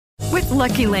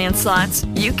Lucky Land Slots,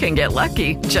 you can get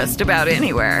lucky just about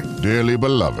anywhere. Dearly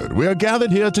beloved, we are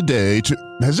gathered here today to...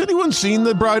 Has anyone seen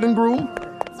the bride and groom?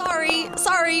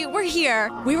 Sorry, we're here.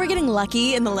 We were getting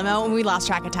lucky in the limo and we lost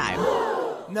track of time.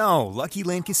 No, Lucky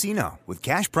Land Casino, with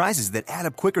cash prizes that add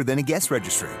up quicker than a guest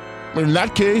registry. In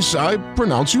that case, I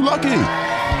pronounce you lucky.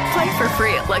 Play for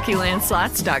free at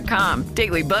LuckyLandSlots.com.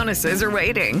 Daily bonuses are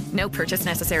waiting. No purchase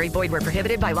necessary. Void where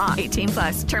prohibited by law.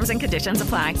 18+. Terms and conditions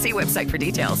apply. See website for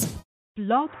details.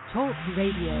 Blog Talk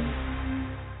Radio.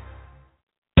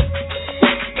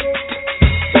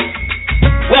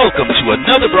 Welcome to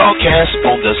another broadcast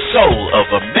on the Soul of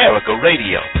America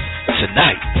Radio.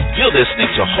 Tonight, you're listening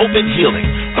to Hope and Healing,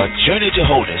 a journey to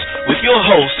wholeness with your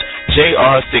host,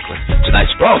 J.R. Thicklin.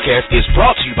 Tonight's broadcast is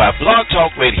brought to you by Blog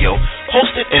Talk Radio,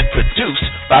 hosted and produced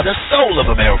by the Soul of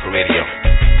America Radio.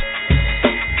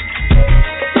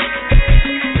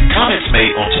 Comments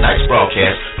made on tonight's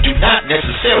broadcast do not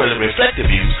necessarily reflect the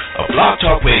views of Blog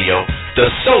Talk Radio, the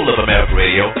Soul of America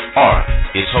Radio, or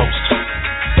its host.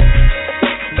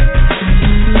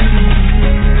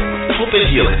 Hope and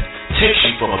Healing takes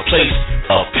you from a place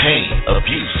of pain,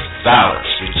 abuse, violence,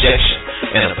 rejection,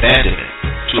 and abandonment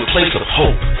to a place of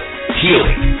hope,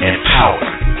 healing, and power.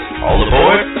 All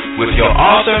aboard with your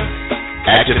author,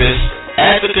 activist,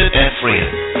 advocate, and friend,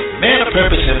 man of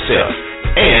purpose himself,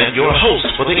 and your host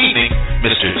for the evening,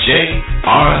 Mr.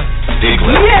 J.R.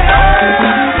 Thicklin.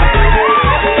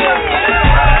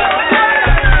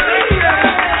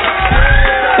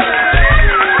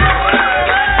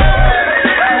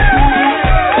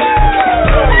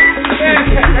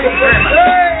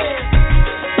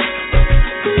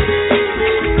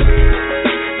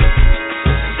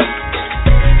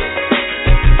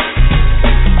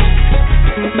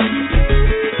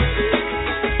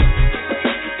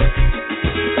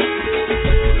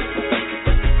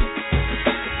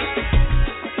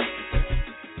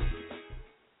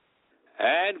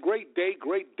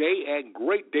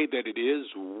 Great day that it is.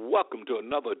 Welcome to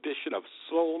another edition of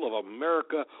Soul of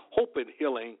America, Hope and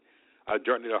Healing, a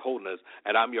journey to wholeness.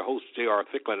 And I'm your host, J.R.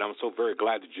 Thicklin. I'm so very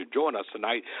glad that you join us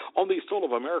tonight on the Soul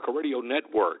of America Radio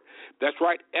Network. That's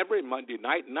right, every Monday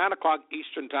night, 9 o'clock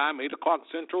Eastern Time, 8 o'clock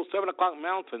Central, 7 o'clock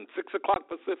Mountain, 6 o'clock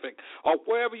Pacific, or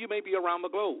wherever you may be around the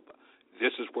globe.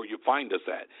 This is where you find us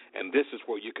at, and this is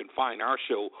where you can find our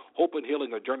show, Hope and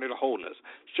Healing, a Journey to Wholeness.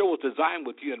 Show is designed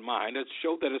with you in mind. It's a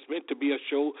show that is meant to be a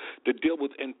show to deal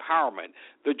with empowerment,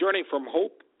 the journey from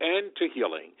hope and to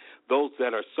healing. Those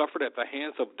that are suffered at the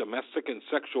hands of domestic and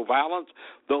sexual violence,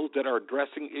 those that are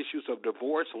addressing issues of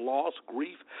divorce, loss,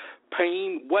 grief,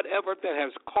 pain, whatever that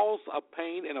has caused a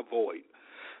pain and a void.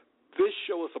 This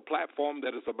show is a platform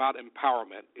that is about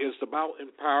empowerment. It's about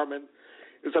empowerment.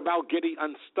 It's about getting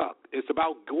unstuck. It's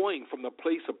about going from the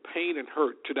place of pain and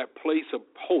hurt to that place of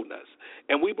wholeness.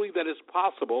 And we believe that it's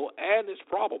possible and it's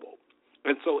probable.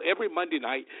 And so every Monday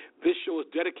night, this show is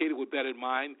dedicated with that in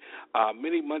mind.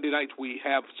 Many Monday nights we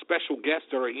have special guests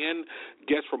that are in,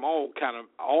 guests from all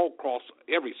across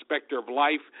every specter of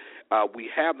life. We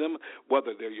have them,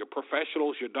 whether they're your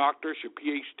professionals, your doctors, your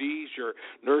PhDs, your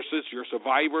nurses, your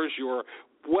survivors, your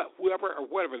whoever or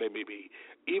whatever they may be,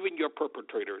 even your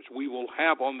perpetrators, we will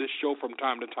have on this show from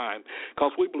time to time,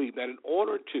 because we believe that in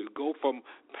order to go from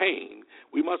pain,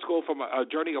 we must go from a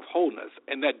journey of wholeness,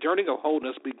 and that journey of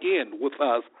wholeness begins with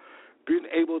us being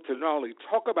able to not only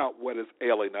talk about what is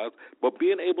ailing us, but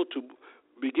being able to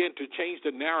begin to change the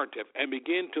narrative and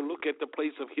begin to look at the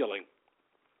place of healing.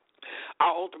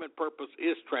 Our ultimate purpose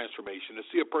is transformation, to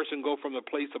see a person go from the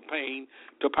place of pain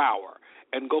to power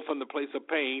and go from the place of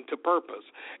pain to purpose.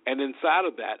 And inside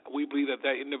of that, we believe that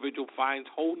that individual finds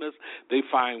wholeness, they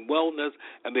find wellness,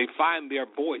 and they find their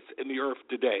voice in the earth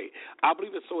today. I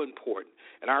believe it's so important.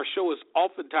 And our show is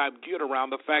oftentimes geared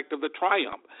around the fact of the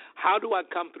triumph. How do I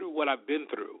come through what I've been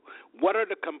through? What are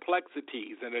the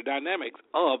complexities and the dynamics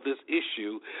of this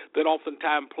issue that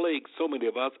oftentimes plagues so many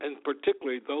of us, and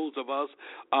particularly those of us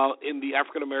in the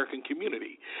African-American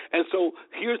community? And so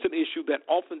here's an issue that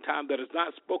oftentimes that is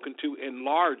not spoken to in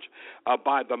large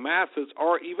by the masses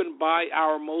or even by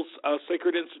our most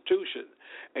sacred institution.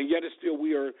 And yet still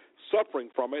we are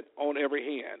suffering from it on every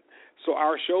hand. So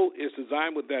our show is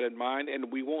designed with that in mind,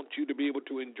 and we want you to be able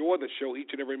to enjoy the show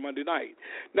each and every Monday night.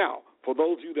 Now, for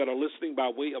those of you that are listening by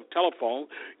way of telephone,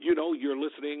 you know you're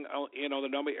listening in on the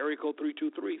number area code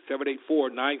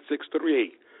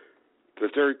 323-784-9638.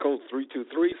 That's area code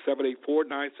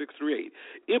 323-784-9638.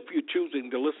 If you're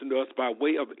choosing to listen to us by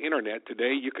way of the Internet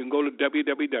today, you can go to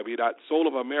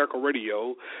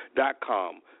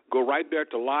www.soulofamericaradio.com. Go right there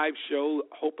to live show,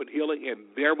 Hope and Healing, and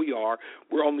there we are.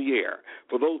 We're on the air.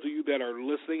 For those of you that are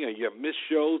listening and you have missed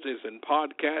shows, it's in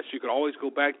podcasts. You can always go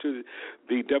back to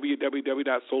the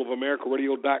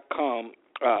www.soulofamerica.radio.com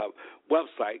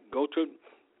website. Go to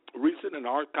recent and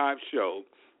archived show,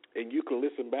 and you can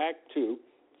listen back to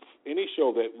any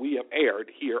show that we have aired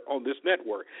here on this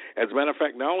network. As a matter of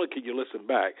fact, not only can you listen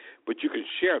back, but you can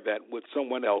share that with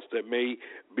someone else that may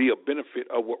be a benefit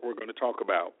of what we're going to talk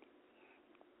about.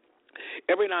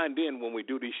 Every now and then when we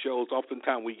do these shows,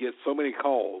 oftentimes we get so many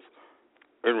calls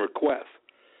and requests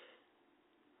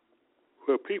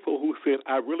for people who said,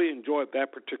 I really enjoyed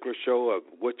that particular show of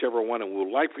whichever one, and we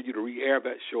would like for you to re-air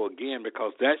that show again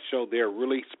because that show there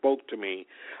really spoke to me.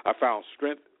 I found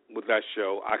strength with that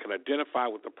show. I can identify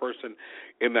with the person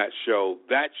in that show.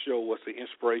 That show was the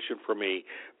inspiration for me.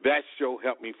 That show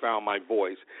helped me find my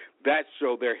voice. That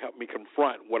show there helped me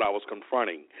confront what I was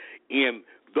confronting. And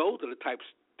those are the types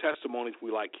of testimonies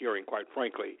we like hearing, quite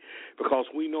frankly, because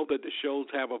we know that the shows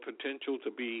have a potential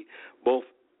to be both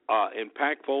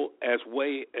impactful as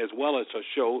well as a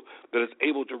show that is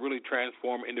able to really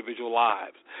transform individual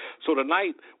lives. So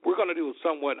tonight we're going to do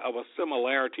somewhat of a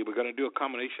similarity. We're going to do a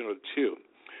combination of the two.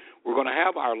 We're going to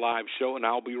have our live show, and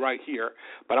I'll be right here.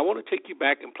 But I want to take you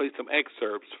back and play some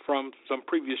excerpts from some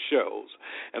previous shows.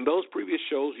 And those previous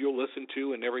shows you'll listen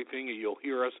to and everything, and you'll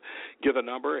hear us give a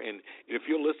number. And if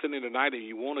you're listening tonight and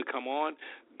you want to come on,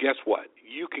 guess what?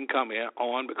 You can come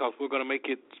on because we're going to make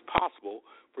it possible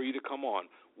for you to come on.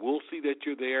 We'll see that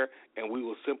you're there, and we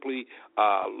will simply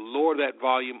lower that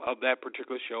volume of that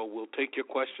particular show. We'll take your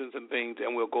questions and things,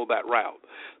 and we'll go that route.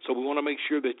 So we want to make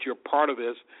sure that you're part of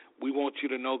this. We want you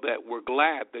to know that we're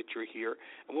glad that you're here,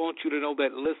 and we want you to know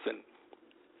that, listen,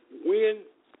 when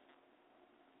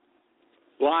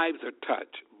lives are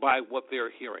touched by what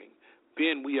they're hearing,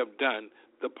 then we have done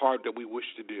the part that we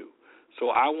wish to do. So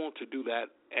I want to do that,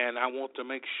 and I want to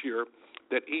make sure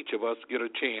that each of us get a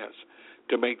chance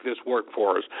to make this work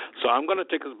for us. So I'm going to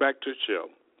take us back to the show.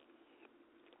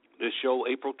 This show,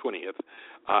 April 20th,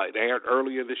 it aired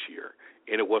earlier this year,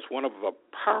 and it was one of the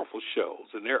powerful shows.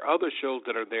 And there are other shows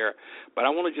that are there, but I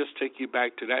want to just take you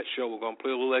back to that show. We're going to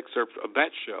play a little excerpt of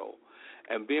that show,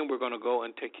 and then we're going to go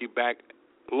and take you back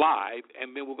live,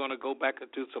 and then we're going to go back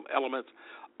into some elements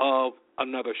of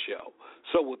another show.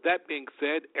 So with that being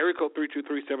said, area code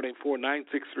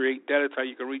 323-784-9638, that is how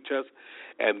you can reach us,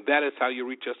 and that is how you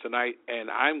reach us tonight,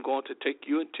 and I'm going to take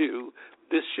you into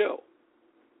this show.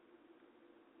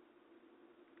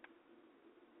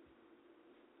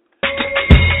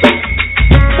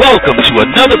 Welcome to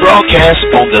another broadcast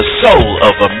on the Soul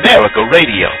of America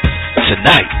Radio.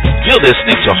 Tonight, you're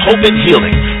listening to Hope and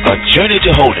Healing, a journey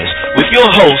to wholeness with your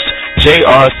host,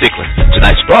 J.R. Thicklin.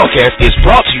 Tonight's broadcast is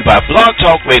brought to you by Blog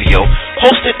Talk Radio,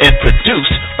 hosted and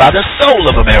produced by the Soul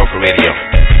of America Radio.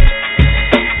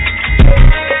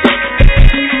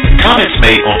 Comments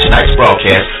made on tonight's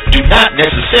broadcast do not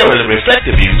necessarily reflect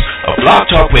the views of Blog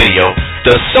Talk Radio,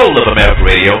 the Soul of America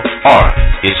Radio, or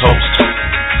its host.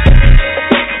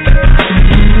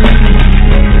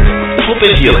 Hope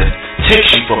and Healing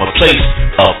takes you from a place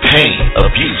of pain,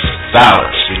 abuse,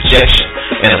 violence, rejection,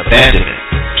 and abandonment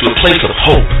to a place of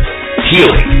hope,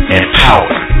 healing, and power.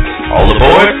 All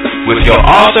aboard with your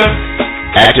author,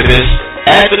 activist,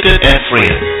 advocate, and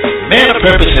friend, man of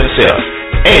purpose himself,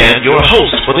 and your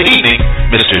host for the evening,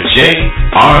 Mr.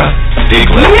 J.R.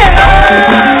 Thicklin.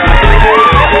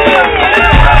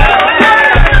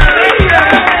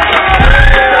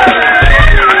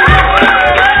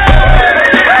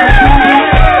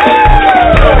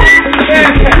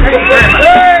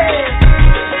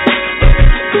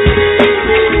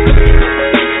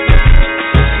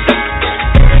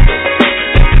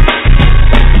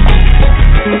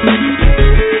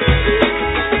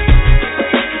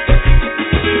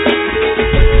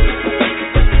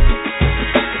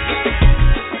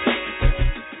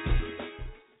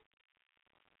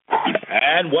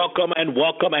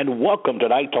 Welcome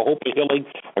tonight to Hope and Healing.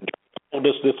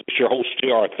 This is your host,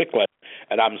 J.R. Thicklin,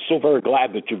 and I'm so very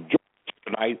glad that you've joined us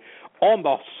tonight on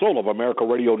the Soul of America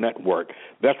Radio Network.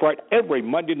 That's right, every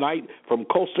Monday night from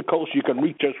coast to coast, you can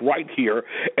reach us right here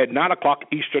at 9 o'clock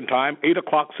Eastern Time, 8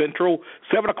 o'clock Central,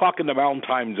 7 o'clock in the Mountain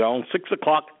Time Zone, 6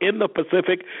 o'clock in the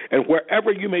Pacific, and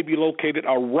wherever you may be located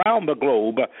around the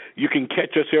globe, you can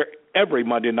catch us here every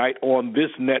Monday night on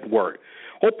this network.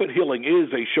 Hope and Healing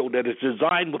is a show that is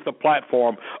designed with the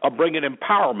platform of bringing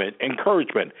empowerment,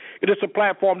 encouragement. It is a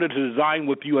platform that is designed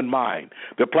with you in mind,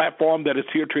 the platform that is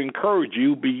here to encourage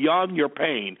you beyond your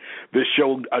pain. This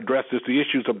show addresses the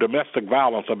issues of domestic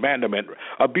violence, abandonment,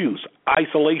 abuse,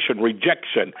 isolation,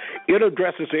 rejection. It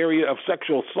addresses the area of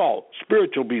sexual assault,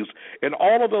 spiritual abuse, and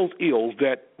all of those ills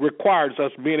that requires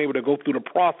us being able to go through the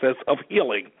process of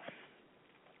healing.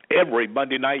 Every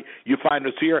Monday night, you find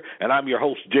us here, and I'm your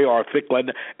host, J.R.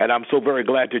 Thicklin, and I'm so very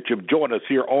glad that you've joined us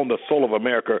here on the Soul of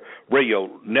America Radio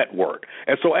Network.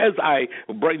 And so as I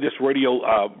bring this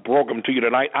radio program to you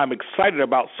tonight, I'm excited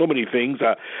about so many things.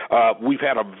 We've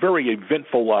had a very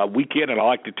eventful weekend, and I'd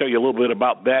like to tell you a little bit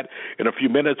about that in a few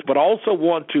minutes, but I also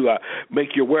want to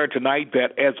make you aware tonight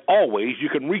that, as always, you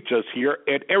can reach us here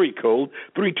at area code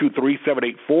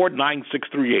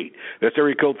 323-784-9638. That's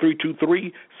area code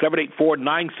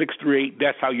 323-784-9638.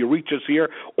 That's how you reach us here.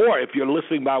 Or if you're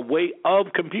listening by way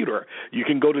of computer, you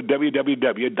can go to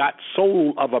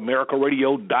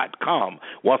www.soulamericaradio.com.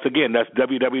 Once again, that's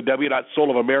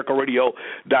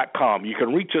www.soulamericaradio.com. You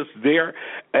can reach us there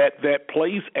at that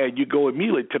place, and you go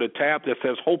immediately to the tab that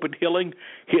says Hope and Healing,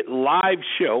 hit Live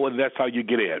Show, and that's how you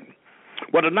get in.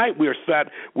 Well, tonight we're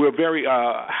very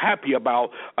happy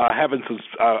about having some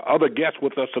other guests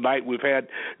with us tonight. We've had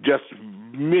just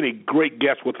many great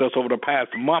guests with us over the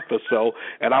past month or so,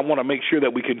 and I want to make sure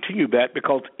that we continue that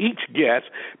because each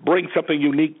guest brings something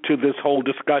unique to this whole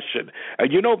discussion.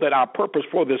 And you know that our purpose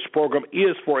for this program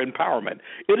is for empowerment.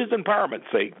 It is empowerment's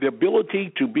sake, the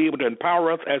ability to be able to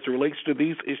empower us as it relates to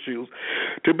these issues,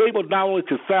 to be able not only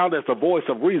to sound as a voice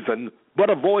of reason,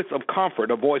 but a voice of comfort,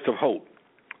 a voice of hope.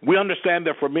 We understand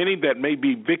that for many that may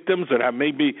be victims and have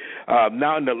maybe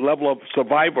now in the level of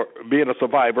being a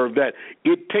survivor, that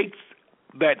it takes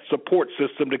that support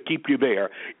system to keep you there.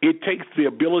 It takes the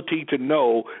ability to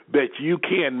know that you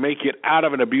can make it out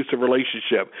of an abusive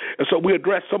relationship. And so we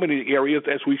address so many areas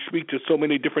as we speak to so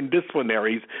many different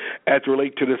disciplinaries as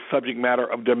relate to this subject matter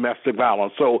of domestic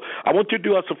violence. So I want you to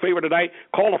do us a favor tonight.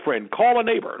 Call a friend, call a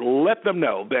neighbor, let them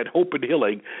know that Hope and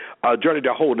Healing, Journey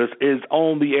to Wholeness, is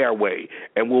on the airway,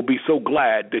 and we'll be so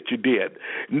glad that you did.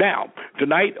 Now,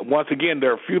 tonight, once again,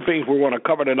 there are a few things we want to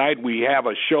cover tonight. We have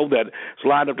a show that's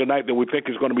lined up tonight that we think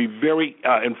is going to be very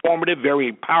informative,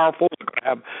 very powerful. We're going to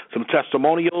have some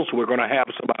testimonials. We're going to have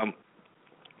some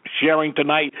sharing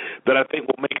tonight that I think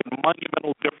will make a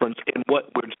monumental difference in what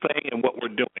we're saying and what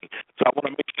we're doing. So I want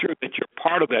to make sure that you're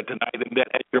part of that tonight, and that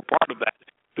as you're part of that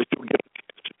you'll get a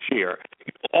chance to share.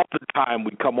 Oftentimes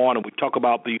we come on and we talk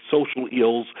about the social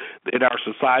ills in our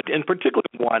society, and particularly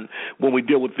one when we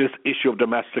deal with this issue of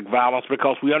domestic violence,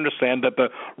 because we understand that the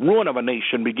ruin of a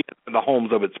nation begins in the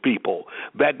homes of its people.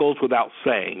 That goes without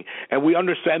saying. And we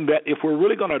understand that if we're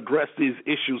really going to address these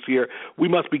issues here, we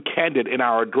must be candid in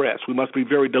our address. We must be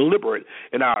very deliberate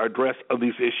in our address of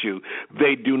these issues.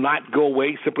 They do not go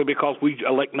away simply because we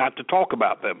elect not to talk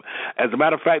about them. As a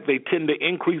matter of fact, they tend to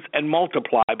increase and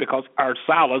multiply because our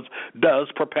silence does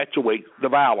perpetuate the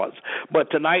violence.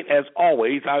 But tonight, as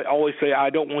always, I always say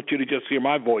I don't want you to just hear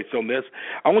my voice on this.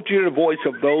 I want you to hear the voice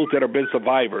of those that have been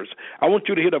survivors. I want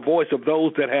you to hear the voice of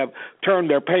those that have turned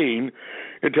their pain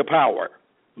into power.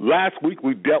 Last week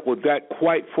we dealt with that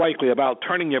quite frankly about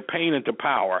turning your pain into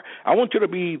power. I want you to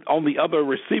be on the other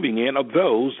receiving end of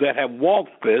those that have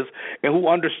walked this and who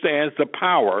understands the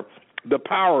power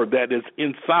that is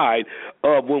inside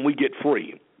of when we get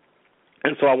free.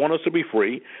 And so I want us to be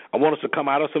free. I want us to come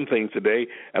out of some things today,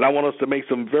 and I want us to make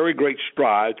some very great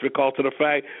strides because of the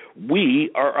fact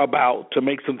we are about to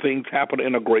make some things happen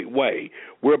in a great way.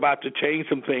 We're about to change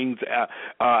some things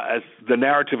as the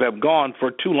narrative have gone for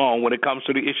too long when it comes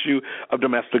to the issue of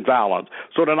domestic violence.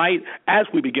 So tonight, as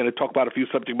we begin to talk about a few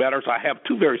subject matters, I have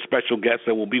two very special guests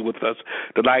that will be with us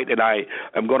tonight, and I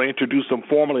am going to introduce them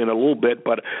formally in a little bit,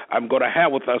 but I'm going to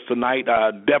have with us tonight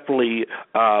definitely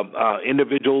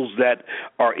individuals that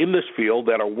are in this field,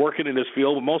 that are working in this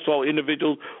field, but most of all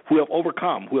individuals who have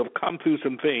overcome, who have come through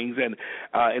some things. And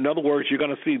in other words, you're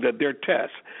going to see that their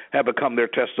tests have become their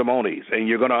testimonies. And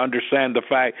you're going to understand the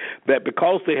fact that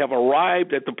because they have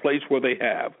arrived at the place where they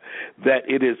have, that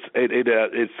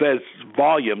it says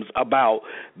volumes about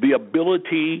the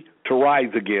ability to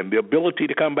rise again, the ability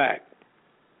to come back,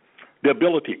 the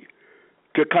ability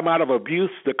to come out of abuse,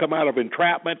 to come out of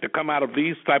entrapment, to come out of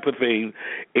these type of things,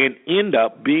 and end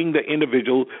up being the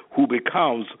individual who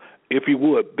becomes, if you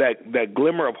would, that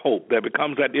glimmer of hope, that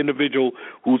becomes that individual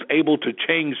who's able to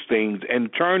change things and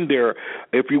turn their,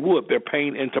 if you would, their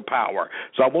pain into power.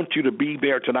 So I want you to be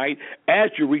there tonight. As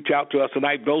you reach out to us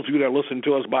tonight, those of you that are listening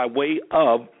to us by way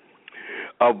of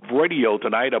of radio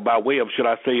tonight, by way of, should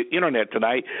I say, internet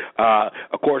tonight.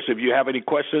 Of course, if you have any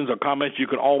questions or comments, you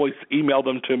can always email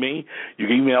them to me. You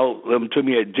can email them to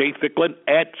me at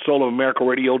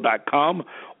jthicklin@soulamericaradio.com,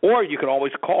 or you can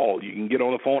always call. You can get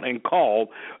on the phone and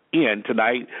call in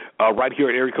tonight right here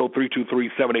at area code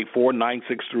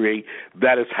 323-784-9638.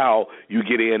 That is how you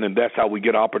get in, and that's how we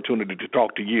get an opportunity to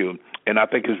talk to you. And I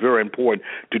think it's very important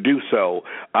to do so.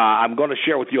 I'm going to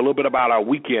share with you a little bit about our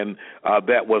weekend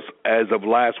that was as of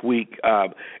last week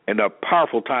and a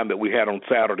powerful time that we had on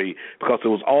Saturday, because it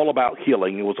was all about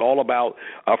healing. It was all about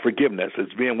forgiveness.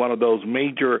 It's being one of those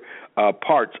major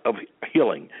parts of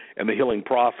healing and the healing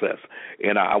process.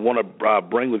 And I want to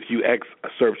bring with you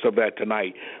excerpts of that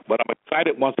tonight. But I'm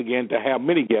excited once again to have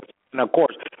many guests. And, of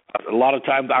course, a lot of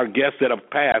times our guests that have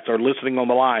passed are listening on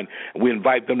the line, and we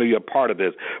invite them to be a part of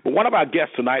this. But one of our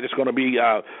guests tonight is going to be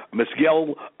Ms.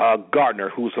 Gail Gardner,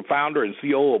 who is the founder and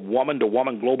CEO of Woman to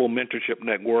Woman Global Mentorship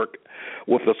Network,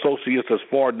 with associates as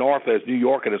far north as New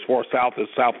York and as far south as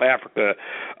South Africa.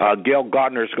 Gail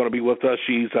Gardner is going to be with us.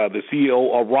 She's the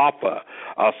CEO of RAFA,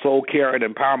 Soul Care and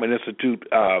Empowerment Institute,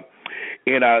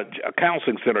 in a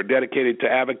counseling center dedicated to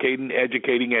advocating,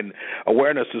 educating, and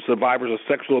awareness to survivors of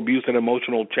sexual abuse and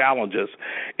emotional challenges.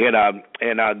 And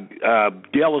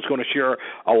Gail is going to share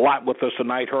a lot with us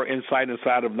tonight, her insight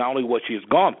inside of not only what she's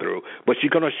gone through, but she's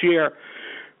going to share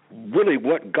really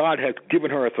what God has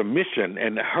given her as a mission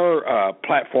and her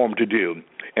platform to do.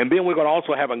 And then we're going to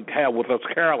also have with us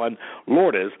Carolyn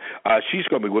Lourdes. She's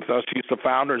going to be with us. She's the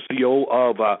founder and CEO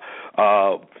of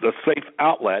the Safe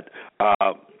Outlet,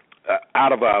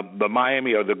 out of the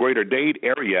Miami or the greater Dade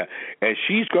area, and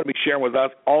she's going to be sharing with us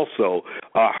also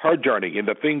her journey and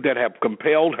the things that have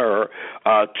compelled her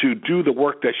to do the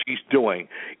work that she's doing.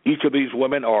 Each of these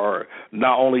women are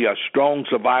not only strong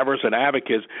survivors and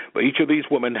advocates, but each of these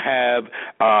women have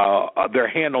their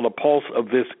hand on the pulse of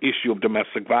this issue of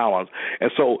domestic violence.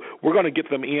 And so we're going to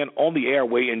get them in on the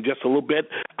airway in just a little bit.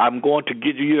 I'm going to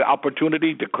give you the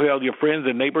opportunity to call your friends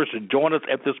and neighbors to join us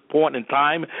at this point in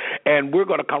time, and we're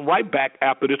going to come right back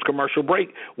after this commercial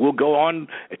break. We'll go on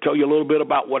and tell you a little bit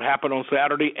about what happened on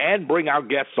Saturday and bring our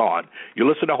guests on. You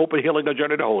listen to Hope and Healing, A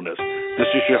Journey to Wholeness. This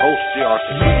is your host, J.R.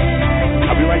 Thicklin.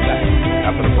 I'll be right back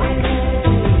after the break.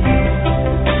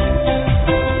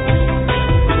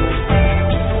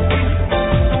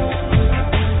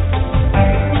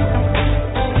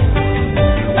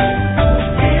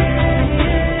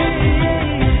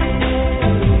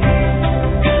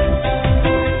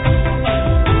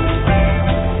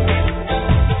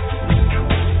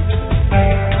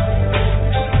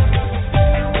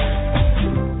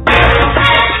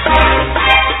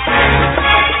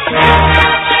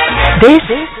 This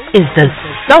is the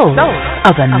Soul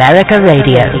of America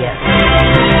Radio.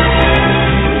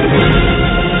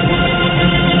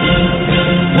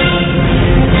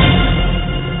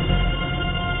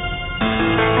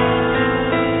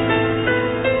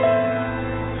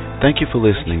 Thank you for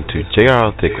listening to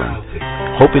J.R. Thicklin,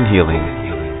 Hope and Healing,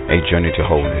 A Journey to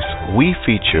Wholeness. We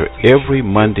feature every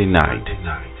Monday night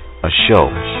a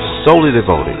show solely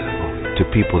devoted to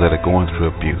people that are going through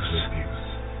abuse,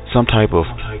 some type of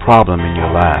problem in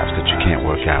your lives that you can't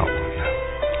work out.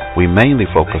 We mainly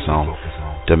focus on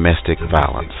domestic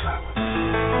violence,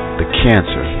 the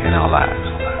cancer in our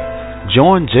lives.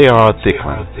 Join J.R.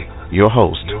 Thicklin, your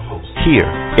host, here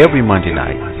every Monday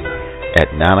night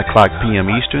at 9 o'clock p.m.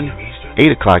 Eastern,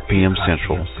 8 o'clock p.m.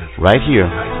 Central, right here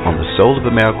on the Soul of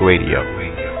America Radio.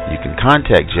 You can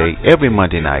contact Jay every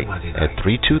Monday night at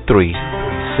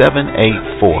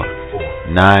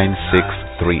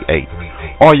 323-784-9638.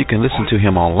 Or you can listen to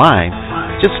him online.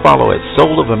 Just follow at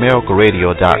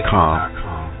soulamericaradio.com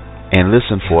and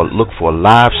look for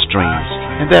live streams.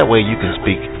 And that way you can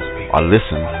speak or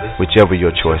listen, whichever your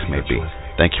choice may be.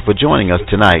 Thank you for joining us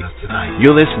tonight.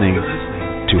 You're listening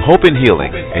to Hope and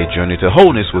Healing, A Journey to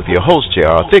Wholeness with your host,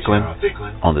 J.R. Thicklin,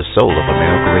 on the Soul of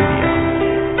America Radio.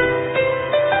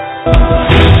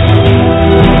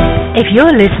 If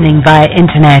you're listening via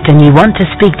internet and you want to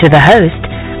speak to the host,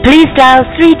 please dial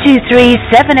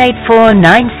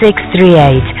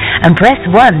 323-784-9638 and press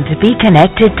 1 to be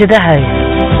connected to the host.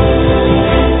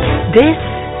 This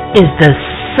is the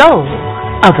Soul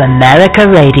of America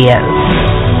Radio.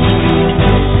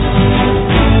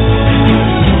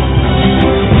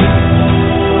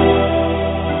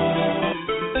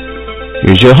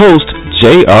 Here's your host,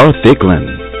 J.R.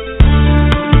 Thicklin.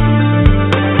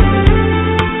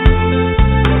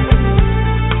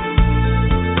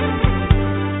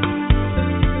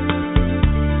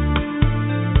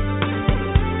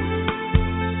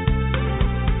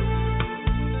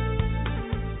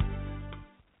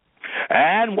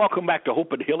 And welcome back to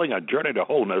Hope and Healing, a journey to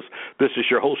wholeness. This is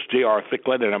your host, J.R.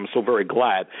 Thicklin, and I'm so very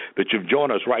glad that you've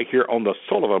joined us right here on the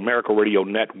Soul of America Radio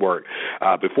Network.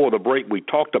 Before the break, we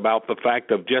talked about the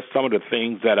fact of just some of the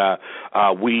things that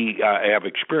we have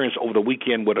experienced over the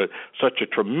weekend with such a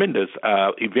tremendous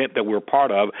event that we're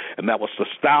part of, and that was the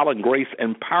Style and Grace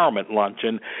Empowerment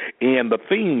Luncheon, and the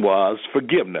theme was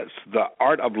forgiveness, the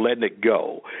art of letting it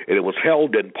go. And it was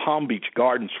held in Palm Beach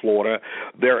Gardens, Florida,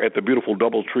 there at the beautiful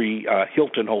Doubletree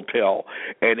Hilton Hotel,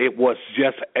 and it was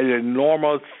just an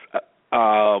enormous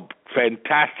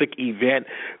fantastic event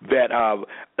that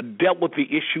dealt with the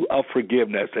issue of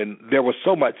forgiveness, and there was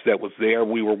so much that was there.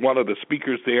 We were one of the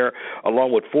speakers there,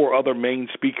 along with four other main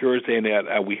speakers, and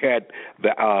we had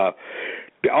the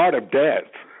art of death,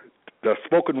 the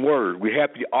spoken word. We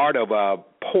had the art of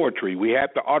poetry. We had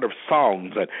the art of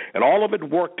songs, and all of it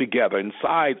worked together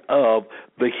inside of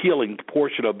the healing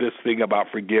portion of this thing about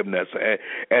forgiveness.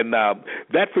 And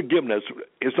that forgiveness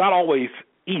is not always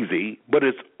easy, but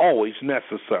it's always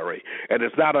necessary. And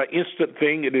it's not an instant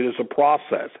thing, it is a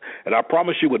process. And I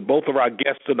promise you with both of our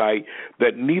guests tonight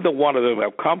that neither one of them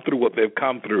have come through what they've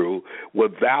come through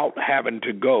without having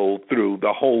to go through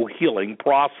the whole healing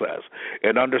process.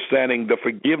 And understanding the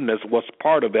forgiveness was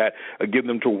part of that, getting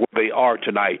them to where they are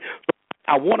tonight.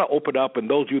 I want to open up, and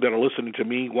those of you that are listening to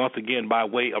me, once again, by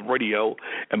way of radio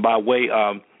and by way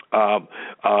of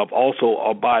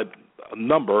also by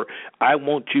number, I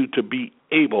want you to be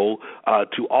able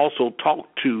to also talk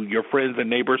to your friends and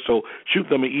neighbors. So shoot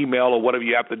them an email or whatever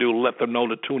you have to do. Let them know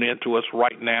to tune in to us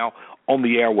right now on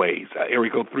the airways.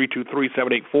 Area code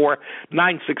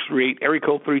 323-784-9638. Area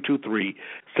code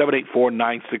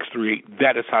 323-784-9638.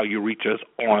 That is how you reach us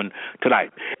on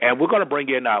tonight. And we're going to bring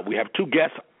in, we have two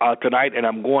guests tonight, and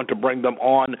I'm going to bring them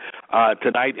on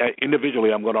tonight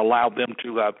individually. I'm going to allow them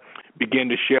to begin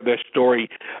to share their story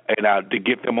and to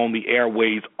get them on the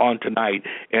airways on tonight.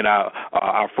 And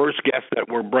our first guest that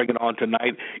we're bringing on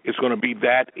tonight is going to be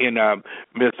that in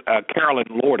Miss Carolyn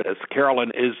Lourdes.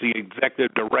 Carolyn is the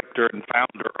executive director and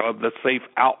founder of the Safe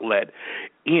Outlet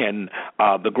in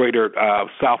the greater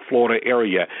South Florida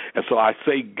area. And so I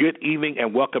say good evening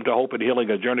and welcome to Hope and Healing,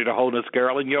 a journey to wholeness.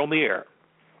 Carolyn, you're on the air.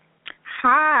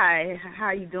 Hi. How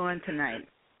are you doing tonight?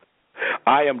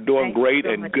 I am doing great,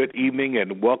 and good evening,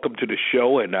 and welcome to the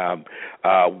show. And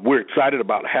we're excited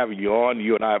about having you on.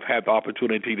 You and I have had the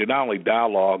opportunity to not only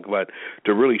dialogue, but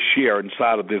to really share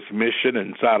inside of this mission,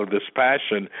 inside of this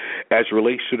passion, as it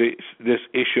relates to this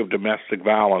issue of domestic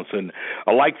violence. And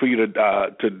I'd like for you to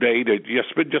today to just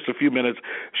spend just a few minutes,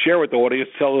 share with the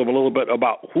audience, tell them a little bit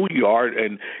about who you are,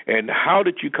 and how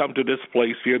did you come to this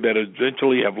place here that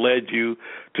eventually have led you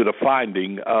to the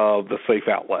finding of the Safe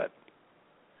Outlet.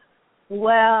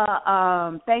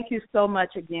 Well, thank you so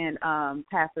much again,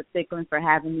 Pastor Thicklin, for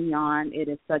having me on. It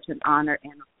is such an honor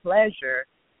and a pleasure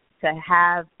to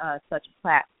have such a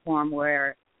platform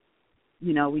where,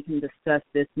 we can discuss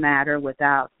this matter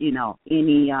without,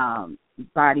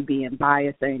 anybody being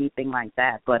biased or anything like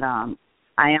that. But I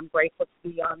am grateful to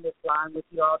be on this line with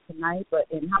you all tonight. But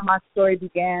in how my story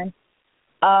began,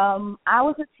 I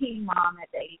was a teen mom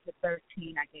at the age of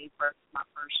 13. I gave birth to my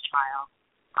first child.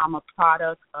 I'm a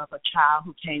product of a child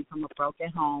who came from a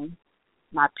broken home.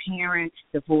 My parents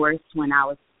divorced when I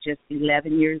was just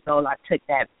 11 years old. I took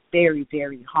that very,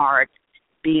 very hard,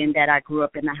 being that I grew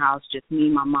up in the house, just me,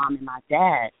 my mom, and my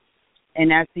dad.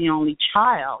 And as the only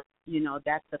child,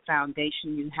 that's the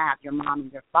foundation you have, your mom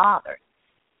and your father.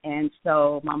 And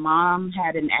so my mom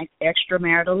had an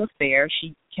extramarital affair.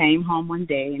 She came home one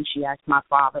day and she asked my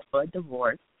father for a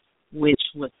divorce, which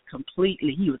was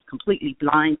he was completely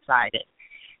blindsided.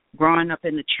 Growing up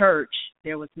in the church,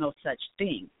 there was no such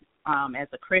thing. As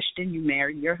a Christian, you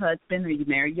marry your husband or you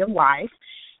marry your wife.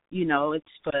 It's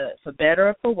for better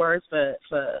or for worse, for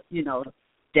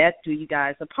death do you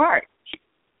guys apart.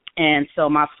 And so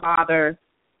my father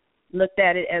looked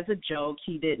at it as a joke.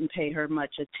 He didn't pay her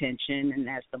much attention. And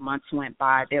as the months went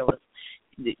by,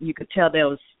 you could tell there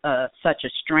was such a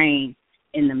strain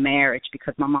in the marriage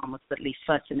because my mom was at least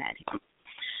fussing at him.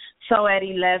 So at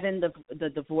 11, the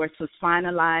divorce was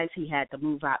finalized. He had to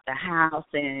move out the house,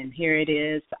 and here it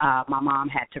is. My mom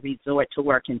had to resort to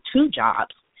working two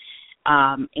jobs,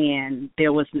 and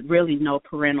there was really no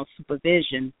parental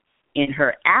supervision in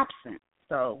her absence.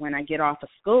 So when I get off of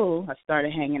school, I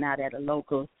started hanging out at a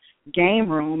local game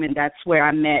room, and that's where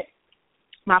I met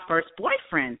my first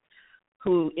boyfriend,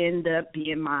 who ended up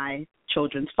being my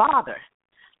children's father.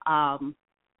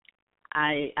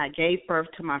 I gave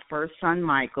birth to my first son,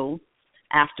 Michael.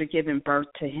 After giving birth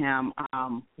to him,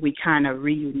 we kind of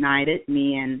reunited,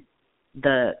 me and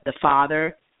the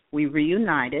father, we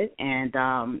reunited,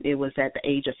 and it was at the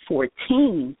age of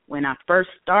 14 when I first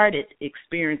started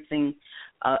experiencing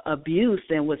abuse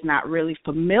and was not really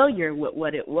familiar with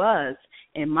what it was.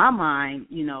 In my mind,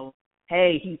 you know,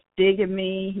 hey, he's digging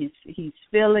me, he's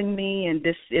feeling me, and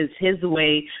this is his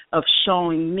way of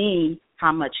showing me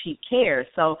how much he cares.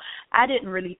 So I didn't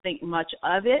really think much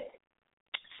of it.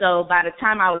 So by the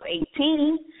time I was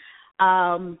 18,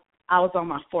 I was on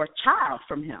my fourth child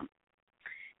from him.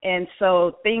 And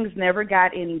so things never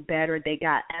got any better. They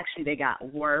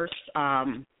got worse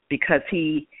because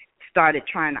he started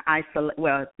trying to isolate,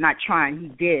 well, not trying, he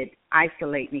did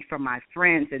isolate me from my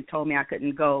friends and told me I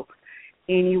couldn't go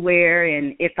anywhere.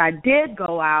 And if I did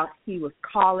go out, he was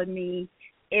calling me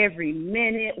every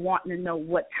minute, wanting to know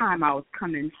what time I was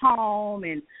coming home,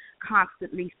 and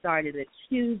constantly started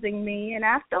accusing me. And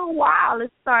after a while,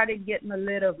 it started getting a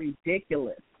little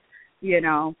ridiculous, you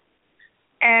know.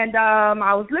 And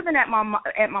I was living at my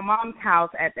mom's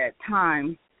house at that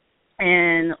time,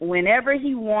 and whenever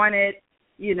he wanted,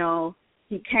 you know,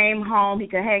 he came home. He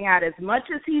could hang out as much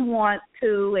as he wants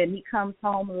to, and he comes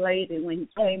home late. And when he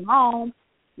came home,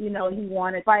 you know, he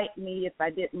wanted to fight me if I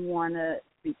didn't want to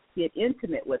get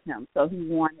intimate with him. So he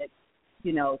wanted,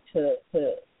 you know, to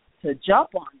jump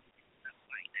on me and stuff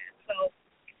like that. So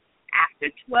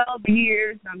after 12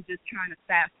 years, I'm just trying to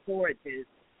fast forward this.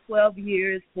 12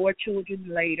 years, 4 children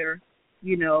later,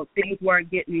 you know, things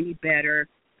weren't getting any better,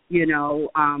 you know,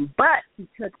 but he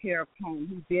took care of home.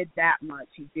 He did that much.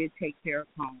 He did take care of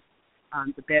home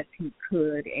the best he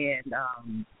could.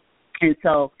 And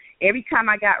so every time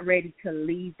I got ready to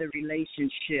leave the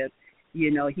relationship,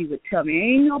 you know, he would tell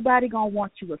me, ain't nobody going to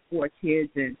want you with 4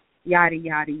 kids and yada,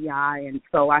 yada, yada. And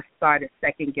so I started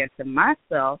second-guessing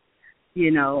myself,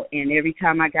 you know, and every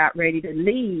time I got ready to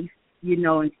leave, you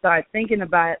know, and start thinking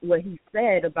about what he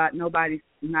said about nobody's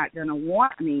not going to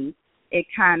want me, it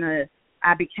kind of,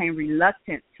 I became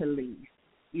reluctant to leave,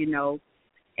 you know.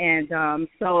 And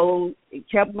so it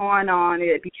kept going on.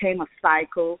 It became a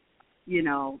cycle, you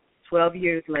know. 12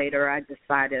 years later, I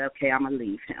decided, okay, I'm going to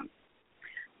leave him.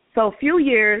 So a few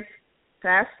years,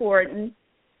 fast forwarding,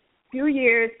 few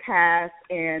years passed,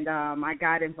 and I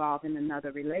got involved in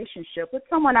another relationship with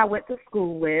someone I went to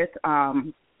school with,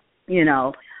 you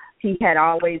know. He had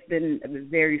always been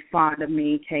very fond of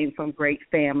me, came from great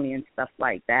family and stuff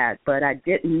like that. But I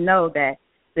didn't know that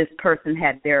this person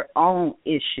had their own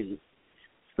issues.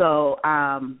 So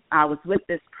I was with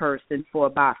this person for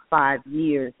about 5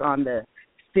 years. On the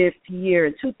 5th year,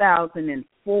 in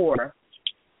 2004,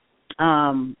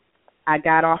 I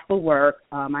got off of work.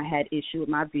 I had issue with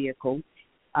my vehicle.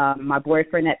 My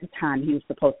boyfriend at the time, he was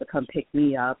supposed to come pick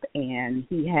me up, and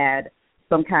he had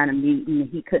some kind of meeting.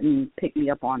 He couldn't pick me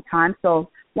up on time. So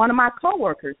one of my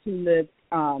coworkers who lived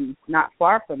not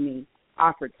far from me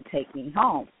offered to take me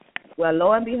home. Well,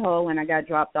 lo and behold, when I got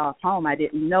dropped off home, I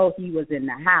didn't know he was in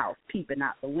the house peeping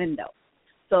out the window.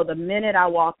 So the minute I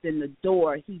walked in the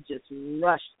door, he just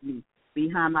rushed me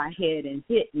behind my head and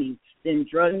hit me, then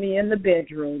drug me in the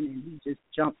bedroom, and he just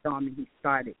jumped on me. He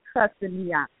started cussing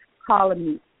me out, calling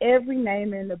me every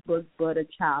name in the book but a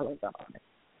child of God,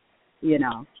 you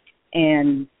know.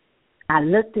 And I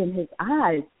looked in his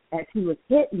eyes as he was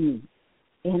hitting me,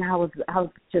 and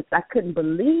I couldn't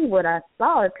believe what I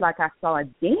saw. It's like I saw a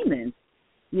demon,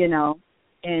 you know.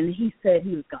 And he said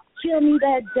he was going to kill me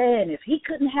that day, and if he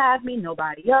couldn't have me,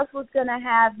 nobody else was going to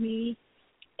have me.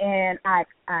 And I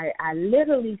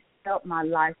literally felt my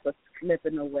life was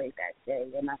slipping away that day,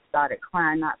 and I started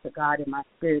crying out to God in my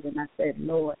spirit, and I said,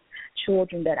 Lord,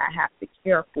 children that I have to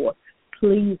care for,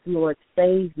 please, Lord,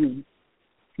 save me.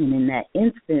 And in that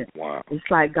instant, wow, it's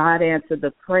like God answered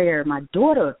the prayer. My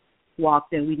daughter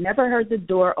walked in. We never heard the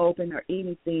door open or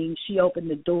anything. She opened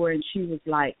the door, and she was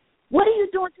like, what are you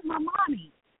doing to my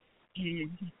mommy? And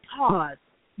he paused.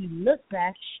 He looked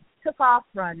back. She took off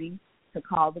running to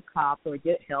call the cops or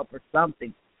get help or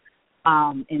something.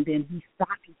 And then he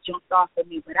stopped and jumped off of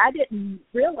me. But I didn't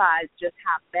realize just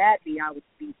how badly I was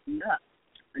beaten up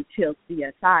until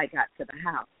CSI got to the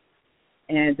house.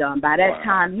 And by that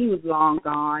time, he was long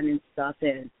gone and stuff.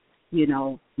 And, you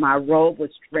know, my robe was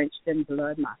drenched in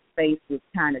blood. My face was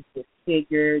kind of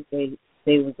disfigured. They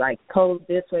was like, pose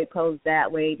this way, pose that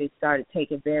way. They started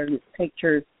taking various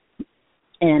pictures.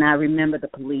 And I remember the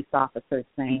police officer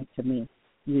saying to me,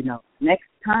 you know, next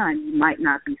time you might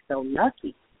not be so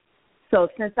lucky. So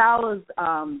since I was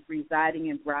residing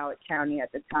in Broward County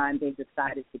at the time, they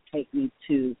decided to take me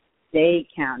to Dade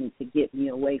County to get me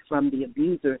away from the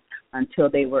abuser until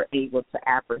they were able to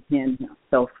apprehend him and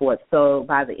so forth. So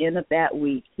by the end of that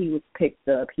week, he was picked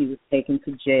up. He was taken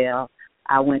to jail.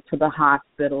 I went to the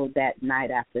hospital that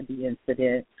night after the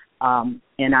incident.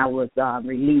 and I was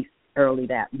released early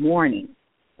that morning.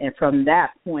 And from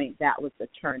that point, that was the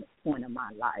turning point of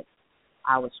my life.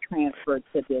 I was transferred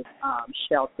to this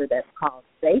shelter that's called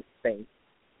Safe Space,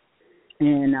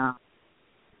 and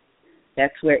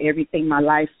that's where everything in my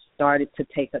life started to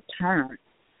take a turn.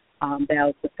 That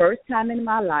was the first time in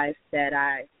my life that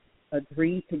I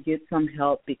agreed to get some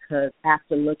help, because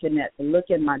after looking at the look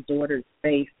in my daughter's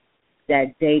face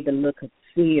that day, the look of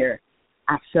fear,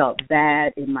 I felt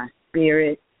bad in my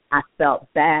spirit. I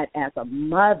felt bad as a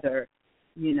mother.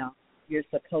 You know, you're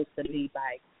supposed to lead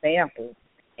by example.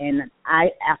 And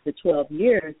after 12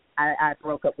 years, I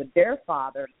broke up with their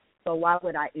father, so why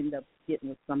would I end up getting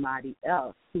with somebody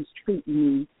else who's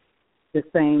treating me the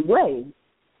same way?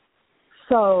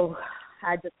 So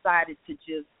I decided to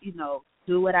just,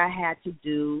 do what I had to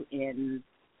do and,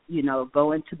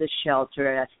 go into the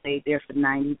shelter. I stayed there for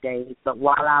 90 days. But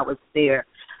while I was there,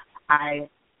 I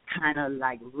kind of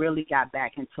really got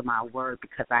back into my word,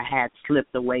 because I had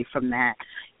slipped away from that,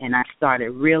 and I started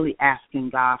really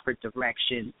asking God for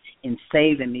direction in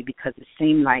saving me, because it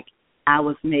seemed like I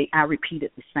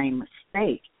repeated the same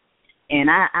mistake. And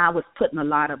I was putting a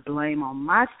lot of blame on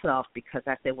myself, because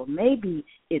I said, well, maybe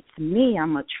it's me.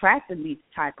 I'm attracting these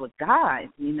type of guys,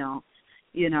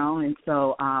 and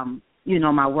so,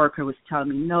 my worker was telling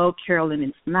me, no, Carolyn,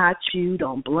 it's not you.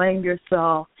 Don't blame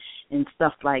yourself and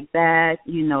stuff like that.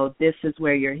 This is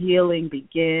where your healing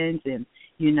begins, and,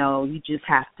 you just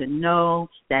have to know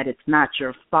that it's not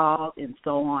your fault, and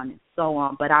so on and so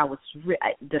on. But I was,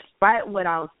 despite what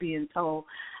I was being told,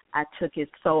 I took it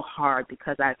so hard,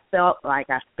 because I felt like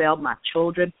I failed my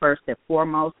children first and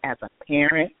foremost as a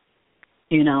parent.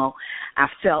 I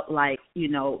felt like,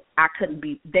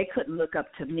 they couldn't look up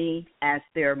to me as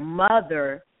their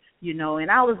mother, and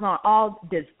I was on all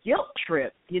this guilt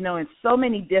trip, and so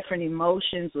many different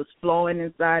emotions was flowing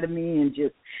inside of me, and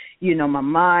just, my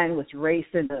mind was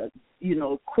racing,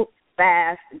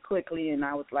 fast and quickly, and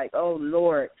I was like, oh,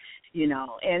 Lord,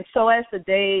 and so as the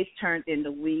days turned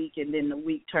into week, and then the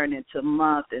week turned into a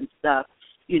month and stuff,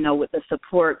 with the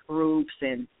support groups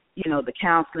and, the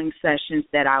counseling sessions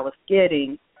that I was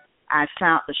getting, I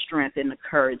found the strength and the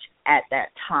courage at that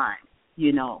time,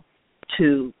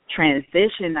 to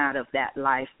transition out of that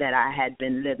life that I had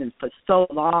been living for so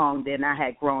long, that I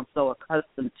had grown so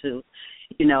accustomed to,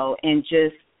 and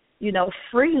just,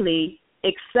 freely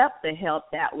accept the help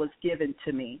that was given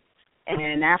to me.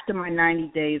 And after my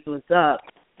 90 days was up,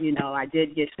 I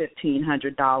did get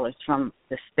 $1,500 from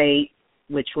the state,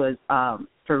 which was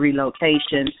for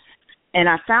relocation. And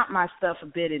I found myself a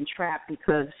bit entrapped,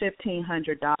 because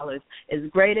 $1,500, as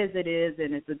great as it is,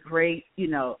 and it's a great,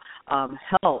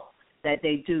 help that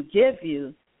they do give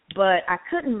you, but I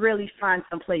couldn't really find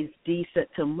someplace decent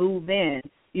to move in,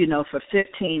 for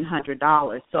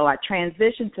 $1,500. So I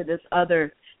transitioned to this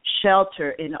other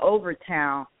shelter in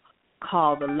Overtown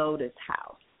called the Lotus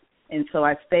House. And so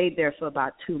I stayed there for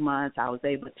about 2 months. I was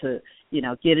able to,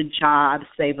 get a job,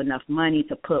 save enough money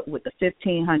to put with the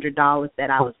 $1,500 that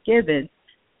I was given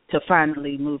to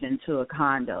finally move into a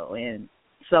condo. And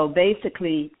so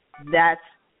basically that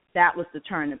was the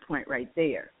turning point right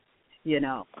there,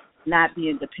 not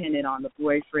being dependent on the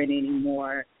boyfriend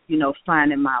anymore,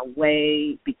 finding my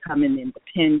way, becoming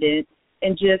independent,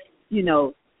 and just,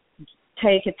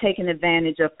 taking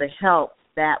advantage of the help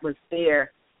that was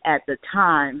there at the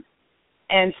time.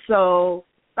 And so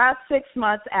about 6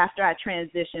 months after I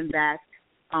transitioned back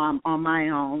on my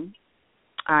own,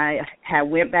 I had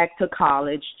went back to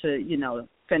college to,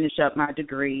 finish up my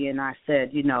degree. And I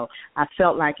said, I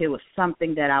felt like it was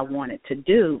something that I wanted to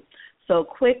do. So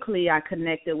quickly I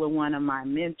connected with one of my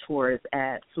mentors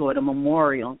at Florida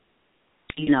Memorial,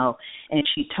 and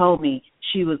she told me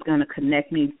she was going to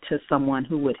connect me to someone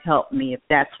who would help me if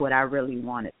that's what I really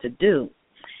wanted to do.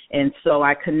 And so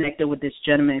I connected with this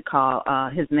gentleman called,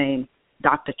 his name,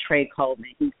 Dr. Trey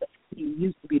Coleman. He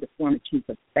used to be the former chief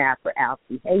of staff for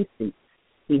Alcee Hasty.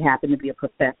 He happened to be a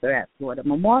professor at Florida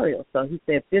Memorial. So he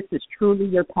said, if this is truly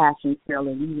your passion,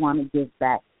 Carolyn, you want to give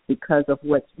back because of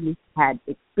what you had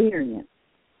experienced,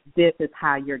 this is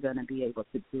how you're going to be able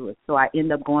to do it. So I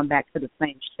ended up going back to the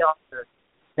same shelter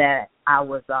that I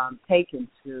was taken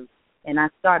to, and I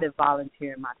started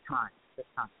volunteering my time at the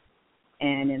time.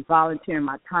 And in volunteering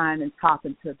my time and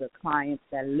talking to the clients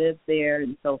that live there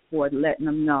and so forth, letting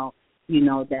them know,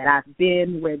 that I've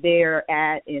been where they're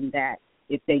at, and that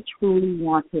if they truly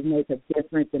want to make a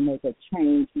difference and make a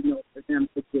change, for them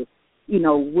to just,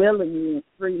 willingly and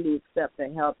freely accept the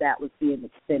help that was being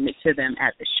extended to them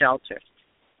at the shelter.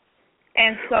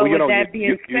 And so with that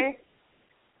being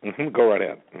said... Go right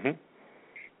ahead.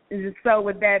 So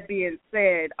with that being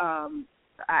said,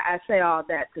 I say all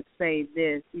that to say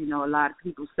this. You know, a lot of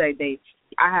people say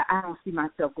I don't see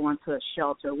myself going to a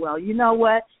shelter. Well, you know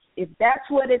what? If that's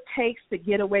what it takes to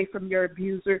get away from your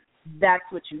abuser, that's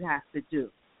what you have to do.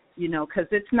 You know, because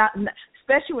it's not,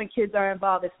 especially when kids are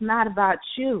involved, it's not about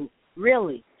you,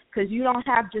 really, because you don't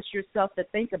have just yourself to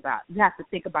think about. You have to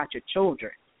think about your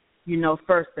children, you know,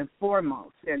 first and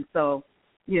foremost. And so,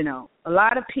 you know, a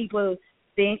lot of people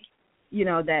think, you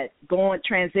know, that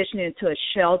transitioning into a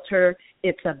shelter,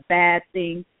 it's a bad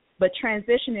thing. But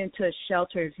transitioning into a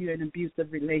shelter, if you're in an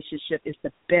abusive relationship, is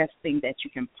the best thing that you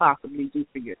can possibly do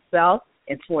for yourself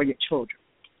and for your children,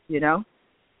 you know?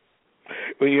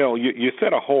 Well, you know, you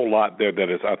said a whole lot there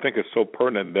that I think is so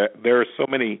pertinent. That there are so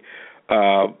many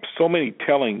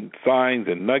telling signs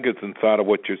and nuggets inside of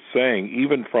what you're saying,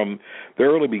 even from the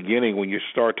early beginning when you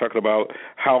start talking about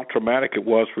how traumatic it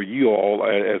was for you all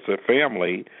as a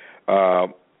family,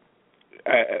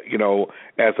 you know,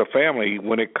 as a family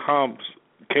when it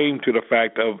came to the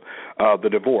fact of the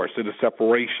divorce and the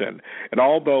separation. And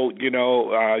although, you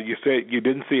know, you said you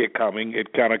didn't see it coming,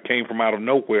 it kind of came from out of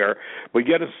nowhere, but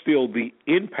yet it's still the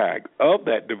impact of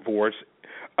that divorce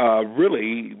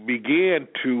really began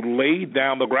to lay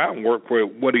down the groundwork for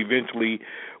what eventually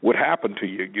would happen to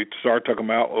you. You start talking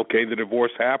about, okay, the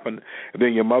divorce happened, and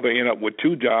then your mother ended up with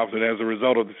 2 jobs, and as a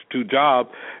result of the 2 jobs,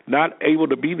 not able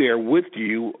to be there with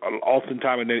you,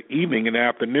 oftentimes in the evening and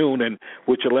afternoon, and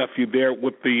which left you there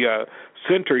with the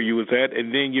center you was at,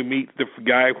 and then you meet the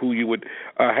guy who you would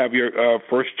have your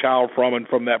first child from, and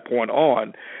from that point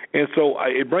on. And so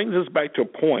it brings us back to a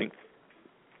point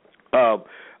of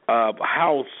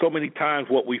how so many times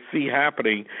what we see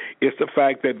happening is the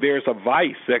fact that there's a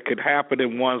vice that could happen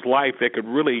in one's life that could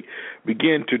really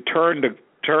begin to turn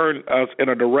us in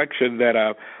a direction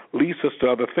that leads us to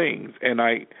other things. And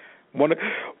one of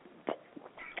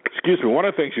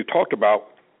the things you talked about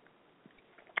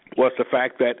was the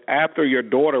fact that after your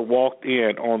daughter walked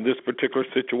in on this particular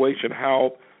situation,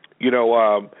 how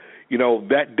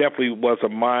that definitely was a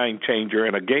mind changer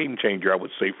and a game changer, I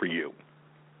would say, for you.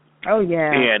 Oh,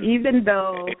 yeah. And even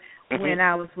though when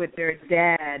I was with their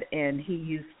dad and he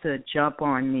used to jump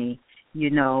on me, you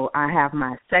know, I have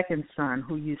my second son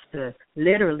who used to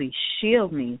literally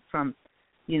shield me from,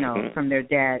 you know, from their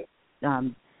dad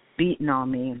beating on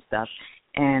me and stuff.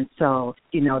 And so,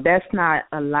 you know, that's not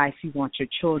a life you want your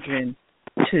children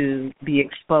to be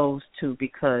exposed to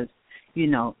because, you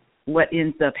know, what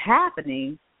ends up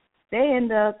happening, they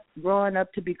end up growing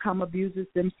up to become abusers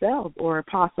themselves, or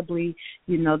possibly,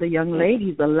 you know, the young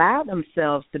ladies allow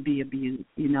themselves to be abused,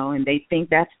 you know, and they think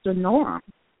that's the norm,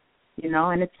 you know,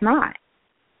 and it's not.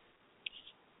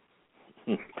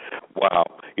 Wow.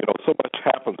 You know, so much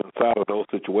happens inside of those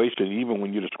situations, even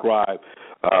when you describe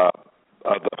the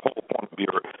whole point of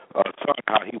your son,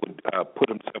 how he would put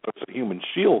himself as a human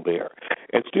shield there.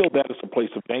 And still that is a place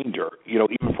of danger, you know,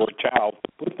 even for a child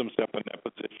to put themselves in that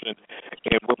position.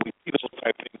 And when we see those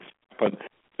type of things happen,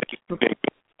 they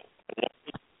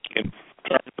in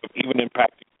terms of even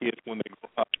impacting kids when they grow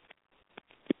up.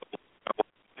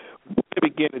 They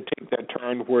begin to take that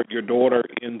turn where your daughter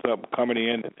ends up coming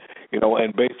in, you know,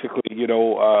 and basically, you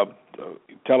know,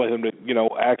 telling him to, you know,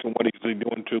 asking what he's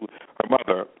doing to her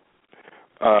mother.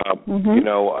 You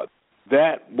know,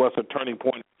 that was a turning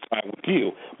point with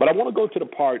you. But I want to go to the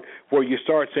part where you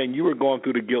start saying you were going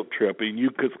through the guilt trip, and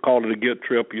you could call it a guilt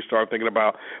trip. You start thinking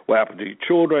about what happened to your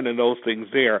children and those things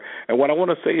there. And what I want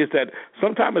to say is that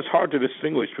sometimes it's hard to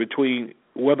distinguish between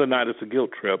whether or not it's a guilt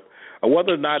trip or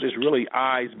whether or not it's really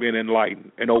eyes being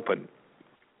enlightened and open.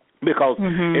 Because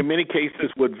in many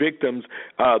cases with victims,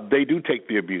 they do take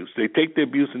the abuse. They take the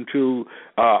abuse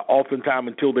oftentimes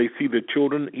until they see their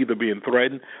children either being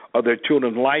threatened or their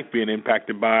children's life being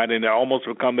impacted by it, and they almost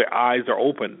become their eyes are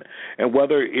open. And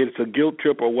whether it's a guilt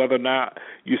trip or whether or not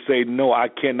you say, no, I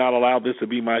cannot allow this to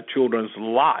be my children's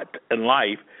lot in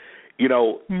life, you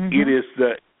know, it is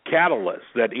the catalyst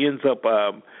that ends up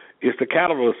it's the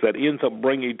catalyst that ends up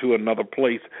bringing you to another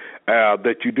place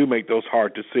that you do make those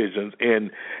hard decisions.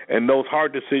 And those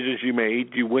hard decisions you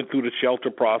made, you went through the shelter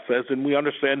process, and we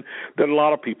understand that a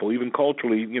lot of people, even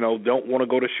culturally, you know, don't want to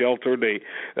go to shelter. They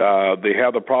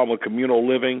have the problem of communal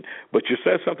living. But you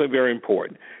said something very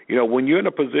important. You know, when you're in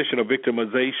a position of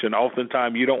victimization,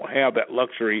 oftentimes you don't have that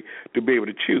luxury to be able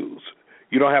to choose.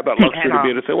 You don't have that luxury to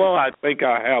be able to say, well, I think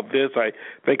I have this, I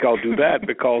think I'll do that,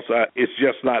 because it's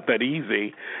just not that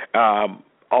easy.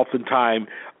 oftentimes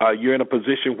you're in a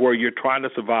position where you're trying to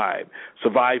survive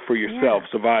for yourself,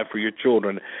 survive for your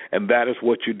children, and that is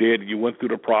what you did. You went through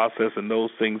the process, and those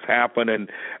things happened, and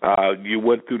you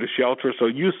went through the shelter, so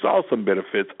you saw some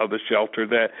benefits of the shelter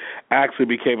that actually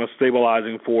became a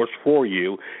stabilizing force for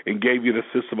you and gave you the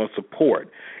system of support.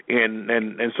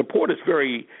 And support is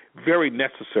very, very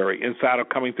necessary inside of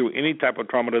coming through any type of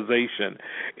traumatization.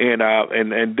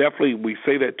 And definitely we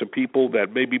say that to people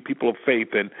that may be people of faith,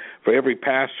 and for every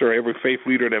pastor, every faith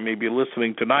leader that may be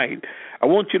listening tonight, I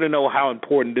want you to know how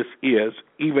important this is,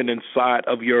 even inside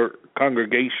of your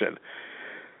congregation.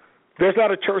 There's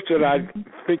not a church that I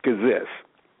think exists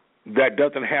that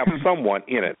doesn't have someone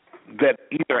in it that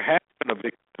either has been a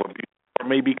victim of abuse or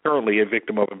may be currently a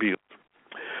victim of abuse.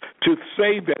 To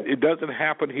say that it doesn't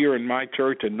happen here in my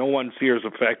church and no one's here is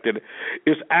affected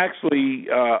is actually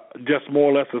just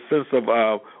more or less a sense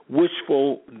of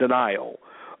wishful denial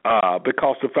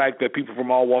because the fact that people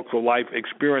from all walks of life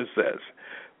experience this.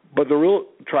 But the real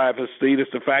travesty is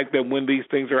the fact that when these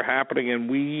things are happening and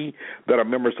we that are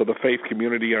members of the faith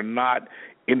community are not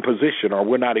in position or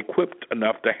we're not equipped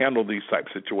enough to handle these type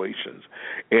situations,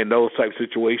 and those type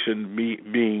situations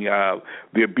being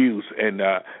the abuse and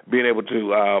being able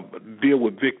to deal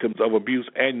with victims of abuse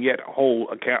and yet hold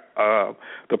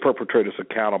the perpetrators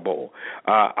accountable.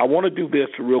 I want to do this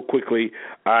real quickly.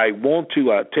 I want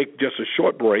to take just a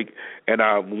short break,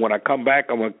 and when I come back,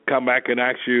 I'm going to come back and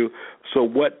ask you, so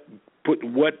what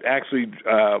actually,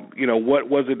 what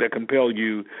was it that compelled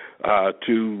you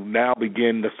to now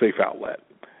begin the Safe Outlet?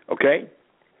 Okay?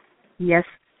 Yes.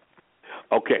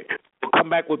 Okay. We'll come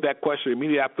back with that question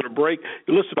immediately after the break.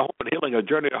 You listen to Hope and Healing, A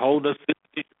Journey to Wholeness. This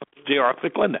is J.R.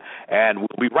 Thicklin, and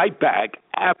we'll be right back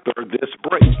after this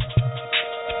break.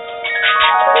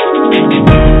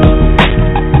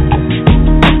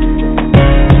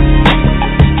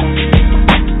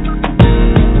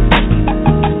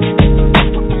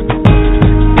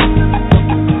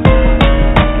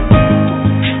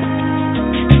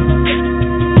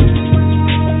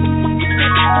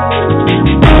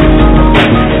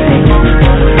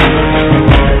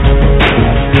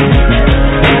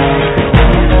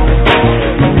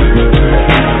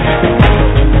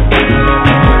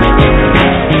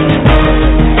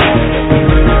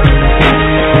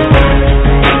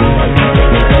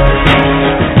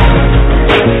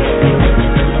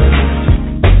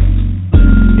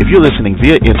 If you're listening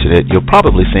via internet, you're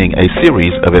probably seeing a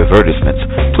series of advertisements.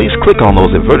 Please click on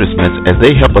those advertisements as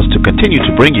they help us to continue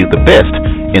to bring you the best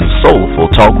in soulful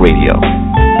talk radio.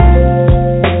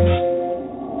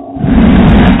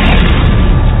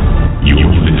 You're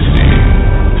listening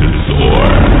to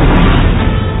Soar.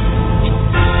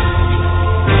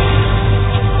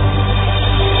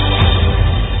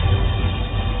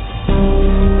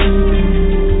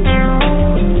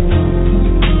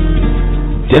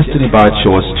 Destiny by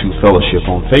Choice 2 Fellowship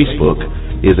on Facebook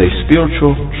is a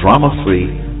spiritual,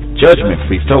 drama-free,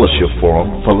 judgment-free fellowship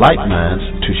forum for like minds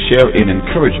to share in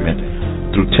encouragement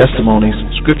through testimonies,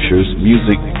 scriptures,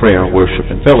 music, prayer,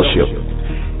 worship, and fellowship.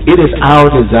 It is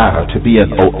our desire to be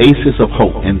an oasis of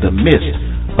hope in the midst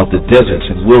of the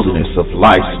deserts and wilderness of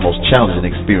life's most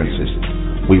challenging experiences.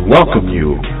 We welcome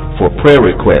you for prayer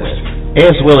requests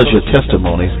as well as your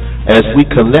testimonies as we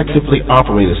collectively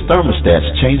operate as thermostats,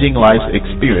 changing life's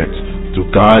experience through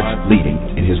God's leading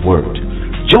in His Word.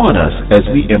 Join us as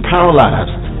we empower lives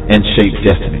and shape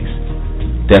destinies.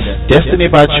 That's Destiny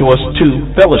by Choice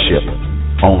 2 Fellowship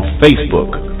on Facebook.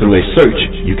 Through a search,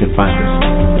 you can find us.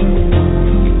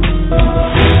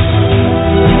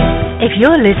 If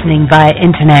you're listening via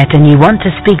internet and you want to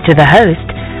speak to the host,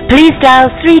 please dial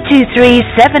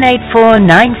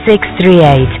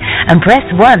 323-784-9638 and press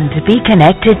 1 to be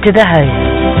connected to the host.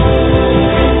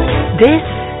 This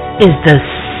is the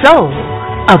Soul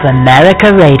of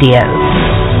America Radio.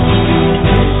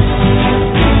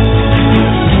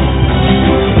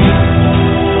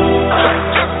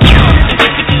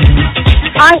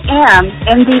 I am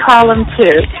MD Harlem 2,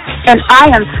 and I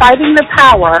am fighting the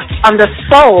power on the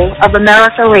Soul of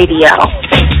America Radio.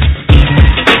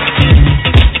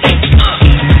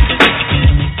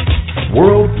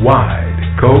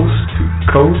 Worldwide, coast to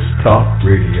coast talk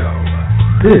radio.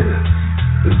 This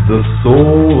is the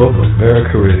Soul of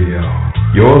America Radio.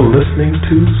 You're listening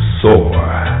to Soar.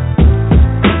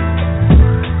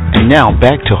 And now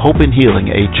back to Hope and Healing,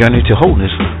 A Journey to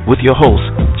Wholeness with your host,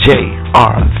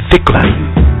 J.R.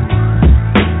 Thicklin.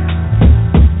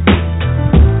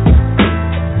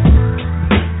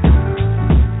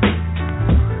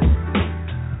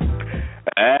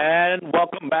 And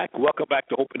welcome back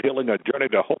to Hope and Healing, A Journey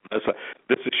to Wholeness.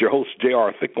 This is your host,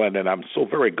 J.R. Thicklin, and I'm so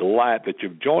very glad that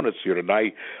you've joined us here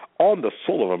tonight on the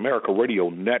Soul of America Radio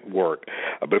Network.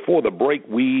 Before the break,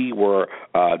 we were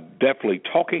definitely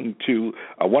talking to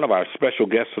one of our special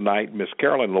guests tonight, Miss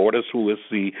Carolyn Lourdes, who is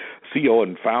the CEO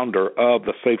and founder of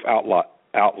the Safe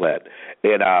Outlet.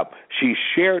 And she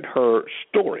shared her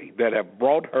story that have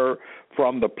brought her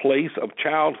from the place of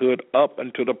childhood up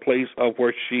into the place of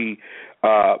where she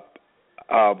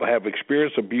have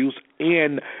experienced abuse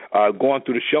and going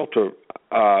through the shelter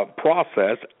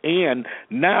process. And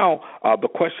now the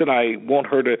question I want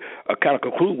her to kind of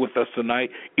conclude with us tonight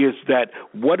is that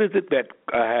what is it that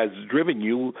has driven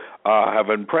you, have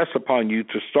impressed upon you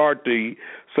to start the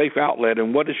Safe Outlet,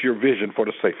 and what is your vision for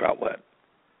the Safe Outlet?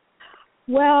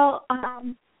 Well, when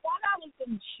I was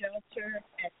in shelter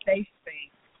at Safe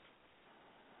Space,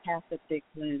 Pastor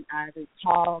Thicklin, I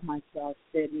recall myself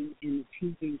sitting in the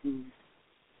TV room,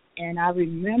 and I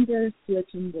remember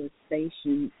switching the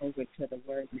station over to the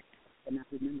Word Network, and I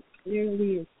remember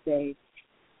clearly as day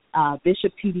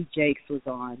Bishop T.D. Jakes was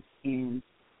on, and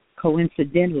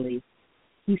coincidentally,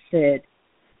 he said,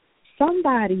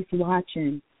 somebody's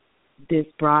watching this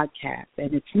broadcast,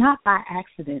 and it's not by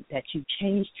accident that you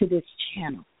changed to this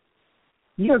channel.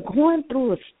 You're going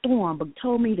through a storm, but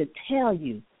told me to tell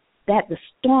you that the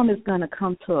storm is going to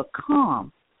come to a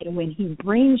calm, and when he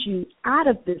brings you out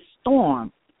of this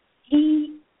storm,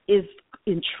 he is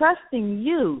entrusting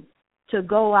you to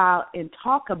go out and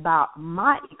talk about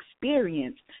my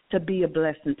experience to be a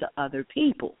blessing to other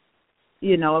people.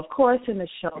 You know, of course, in the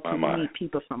shelter, you meet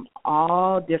people from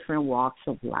all different walks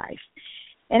of life.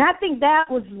 And I think that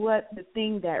was the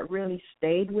thing that really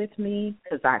stayed with me,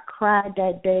 because I cried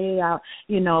that day.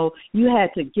 You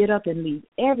had to get up and leave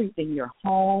everything, your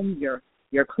home,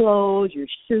 your clothes, your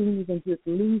shoes, and just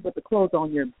leave with the clothes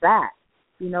on your back,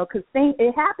 because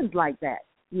it happens like that,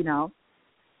 And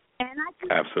I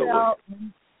just felt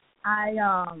I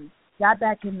got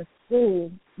back into school,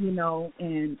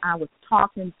 and I was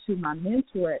talking to my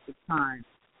mentor at the time,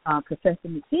 Professor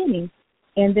McKinney,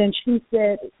 and then she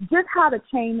said just how the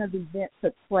chain of events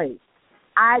took place.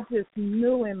 I just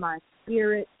knew in my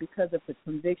spirit, because of the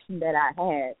conviction that I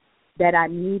had, that I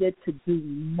needed to do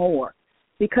more.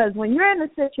 Because when you're in a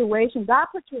situation, God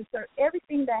puts you in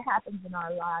everything that happens in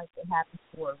our lives, it happens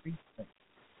for a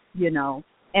reason,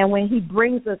 And when he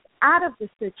brings us out of the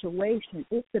situation,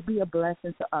 it's to be a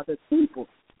blessing to other people.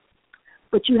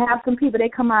 But you have some people, they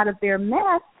come out of their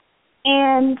mess,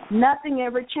 and nothing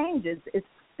ever changes. It's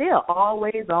still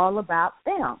always all about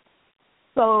them.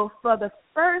 So for the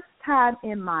first time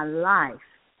in my life,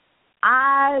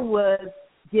 I was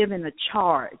given a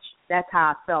charge. That's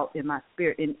how I felt in my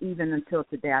spirit, and even until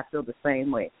today, I feel the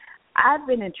same way. I've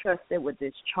been entrusted with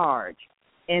this charge,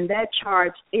 and that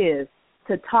charge is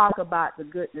to talk about the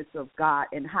goodness of God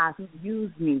and how he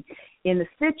used me in a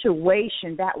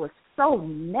situation that was so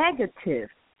negative,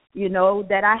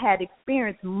 that I had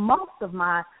experienced most of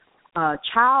my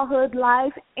childhood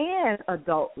life and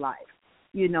adult life,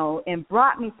 and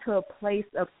brought me to a place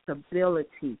of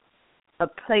stability, a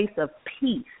place of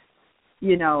peace,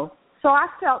 So I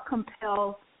felt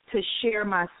compelled to share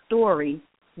my story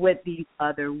with these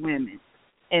other women.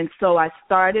 And so I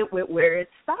started with where it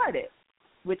started,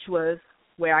 which was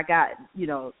where I got,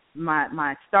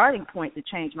 my starting point to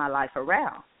change my life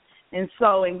around. And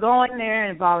so in going there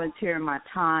and volunteering my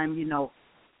time,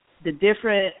 the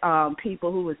different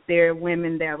people who was there,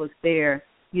 women that was there,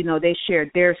 they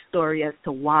shared their story as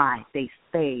to why they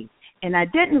stayed. And I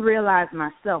didn't realize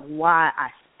myself why I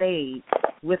stayed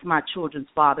with my children's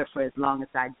father for as long as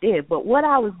I did. But what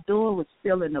I was doing was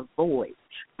filling a void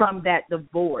from that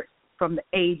divorce from the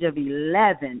age of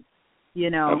 11,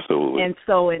 Absolutely. And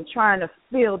so in trying to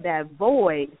fill that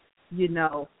void,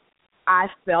 I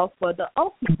fell for the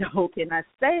okie doke. And I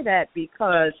say that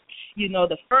because,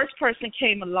 the first person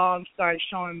came along, started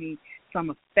showing me some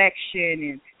affection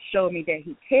and showed me that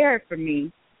he cared for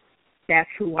me. That's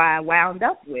who I wound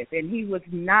up with. And he was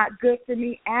not good for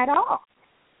me at all.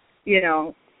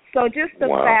 So just to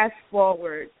fast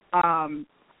forward,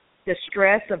 the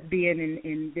stress of being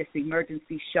in this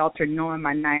emergency shelter, knowing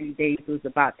my 90 days was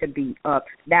about to be up,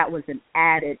 that was an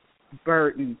added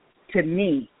burden to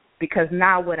me, because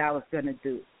now what I was going to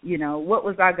do, what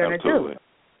was I going to do?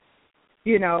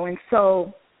 And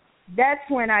so that's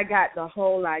when I got the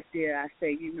whole idea. I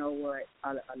say,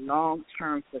 a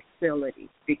long-term facility,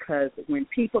 because when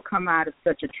people come out of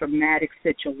such a traumatic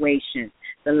situation,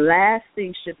 the last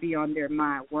thing should be on their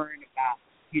mind worrying about,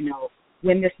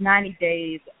 when these 90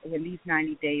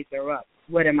 days are up,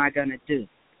 what am I going to do?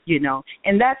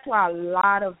 And that's why a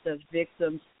lot of the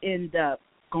victims end up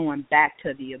going back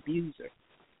to the abuser,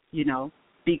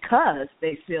 because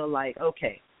they feel like,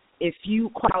 okay, if you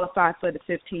qualify for the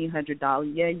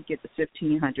 $1,500, yeah, you get the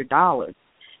 $1,500.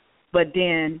 But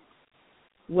then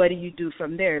what do you do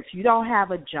from there? If you don't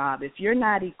have a job, if you're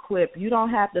not equipped, you don't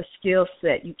have the skill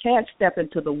set, you can't step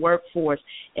into the workforce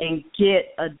and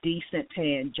get a decent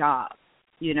paying job,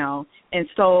 you know. And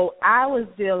so I was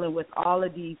dealing with all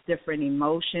of these different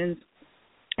emotions.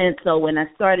 And so when I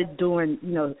started doing,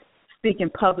 you know, speaking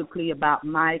publicly about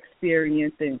my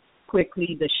experience, and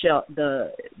quickly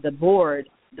the board,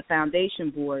 the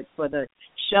foundation board for the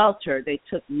shelter, they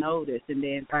took notice and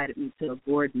they invited me to a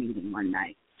board meeting one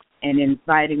night. And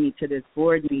invited me to this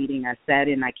board meeting, I sat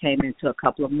in, I came into a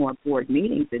couple of more board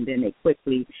meetings, and then they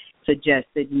quickly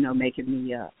suggested, you know, making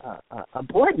me a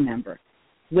board member,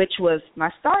 which was my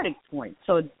starting point.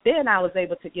 So then I was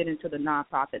able to get into the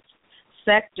nonprofit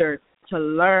sector to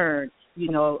learn, you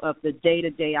know, of the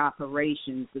day-to-day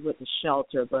operations with the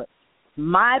shelter. But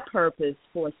my purpose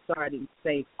for starting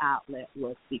Safe Outlet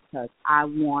was because I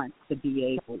want to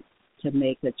be able to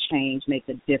make a change, make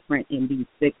a difference in these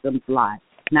victims' lives.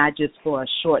 Not just for a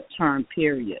short-term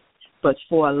period, but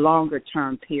for a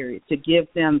longer-term period, to give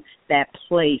them that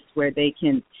place where they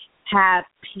can have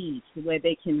peace, where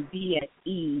they can be at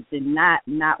ease and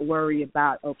not worry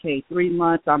about, okay, 3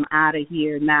 months, I'm out of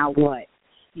here, now what?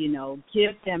 You know,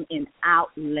 give them an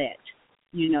outlet,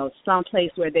 you know,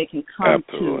 someplace where they can come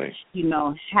to, you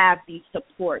know, have these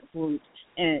support groups.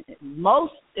 And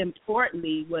most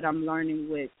importantly, what I'm learning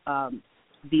with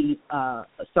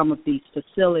some of these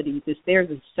facilities is there's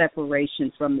a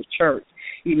separation from the church.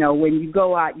 You know, when you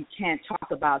go out, you can't talk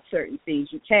about certain things.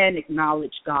 You can't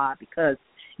acknowledge God because,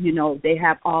 you know, they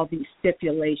have all these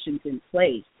stipulations in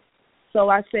place. So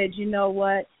I said, you know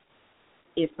what,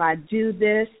 if I do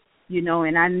this, you know,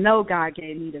 and I know God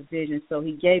gave me the vision, so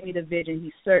he gave me the vision,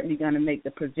 he's certainly going to make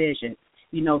the provision.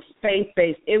 You know,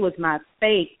 faith-based, it was my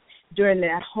faith during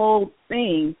that whole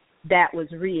thing that was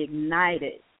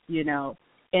reignited, you know,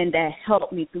 and that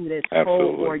helped me through this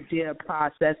whole ordeal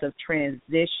process of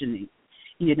transitioning,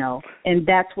 you know. And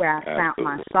that's where I found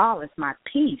my solace, my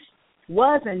peace,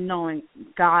 was in knowing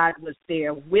God was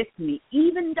there with me,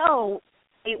 even though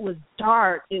it was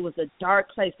dark. It was a dark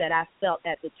place that I felt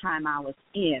at the time I was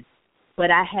in. But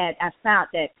I found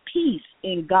that peace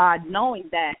in God, knowing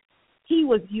that he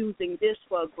was using this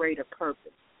for a greater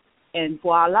purpose. And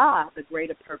voila, the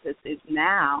greater purpose is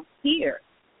now here,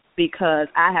 because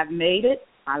I have made it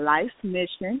my life's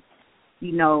mission,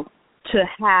 you know, to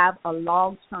have a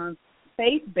long-term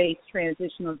faith-based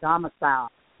transitional domicile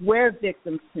where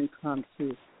victims can come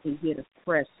to and get a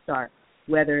fresh start,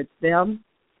 whether it's them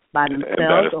by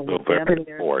themselves or with them and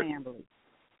their family.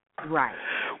 Right.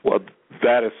 Well,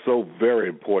 that is so very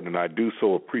important, and I do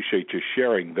so appreciate you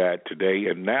sharing that today.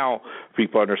 And now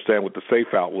people understand with the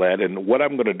Safe Outlet. And what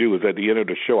I'm going to do is at the end of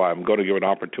the show, I'm going to give an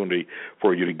opportunity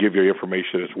for you to give your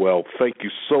information as well. Thank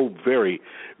you so very,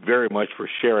 very much for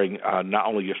sharing not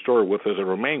only your story with us and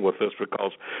remain with us,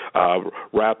 because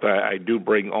I do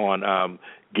bring on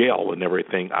Gail and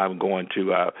everything. I'm going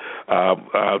to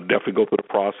definitely go through the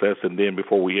process, and then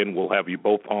before we end, we'll have you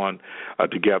both on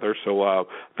together. So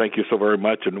thank you so very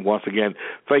much. And once again,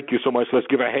 thank you so much. Let's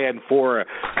give a hand for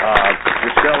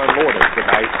Thicklin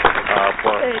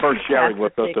for sharing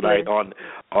with us tonight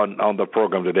on the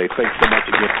program today. Thanks so much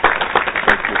again.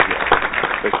 Thank you again.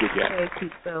 Thank you again. Thank you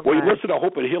so much. Well, you listen to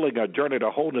Hope and Healing, A Journey to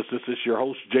Wholeness. This is your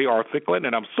host, J.R. Thicklin,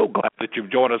 and I'm so glad that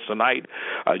you've joined us tonight.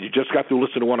 You just got to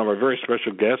listen to one of our very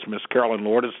special guests, Miss Carolyn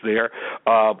Lourdes there,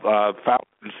 founder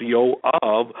and CEO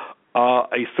of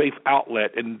a Safe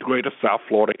Outlet in the greater South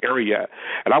Florida area.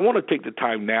 And I want to take the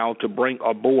time now to bring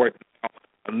aboard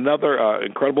another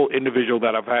incredible individual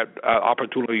that I've had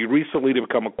opportunity recently to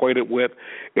become acquainted with,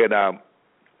 and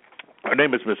her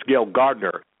name is Miss Gail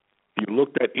Gardner. If you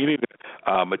looked at any of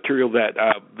the material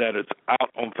that is out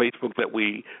on Facebook that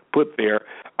we put there,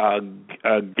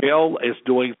 Gail is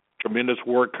doing tremendous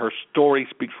work. Her story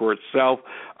speaks for itself.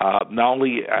 Not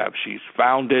only she's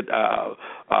founded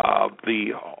the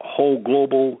whole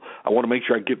global, I want to make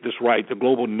sure I get this right, the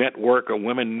global network of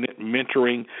women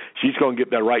mentoring. She's going to get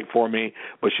that right for me.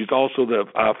 But she's also the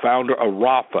founder of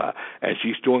RAFA, and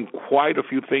she's doing quite a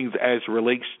few things as it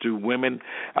relates to women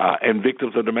and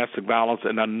victims of domestic violence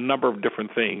and a number of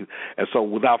different things. And so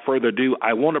without further ado,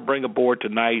 I want to bring aboard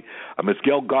tonight Ms.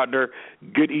 Gail Gardner.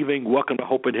 Good evening. Welcome to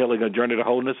Hope and Healing, A Journey to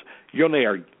Wholeness. You're on the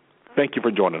air. Thank you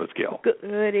for joining us, Gail.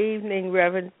 Good evening,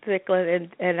 Reverend Thicklin,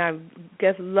 and I'm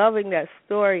just loving that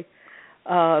story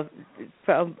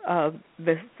from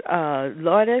Miss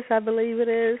Lourdes, I believe it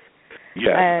is.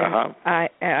 Yes. And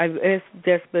it's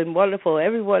just been wonderful.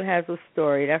 Everyone has a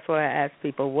story. That's why I ask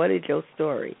people, what is your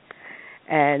story?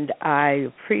 And I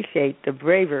appreciate the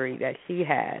bravery that she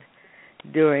had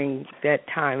during that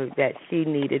time that she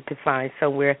needed to find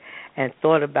somewhere and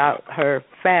thought about her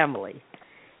family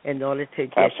in order to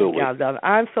get the job done.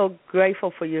 I'm so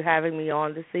grateful for you having me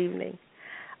on this evening.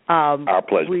 Our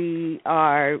pleasure. We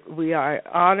are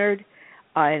honored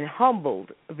and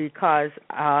humbled because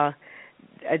a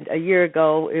year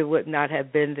ago it would not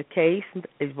have been the case.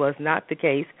 It was not the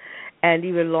case, and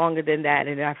even longer than that.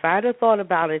 And if I'd have thought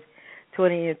about it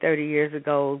 20 and 30 years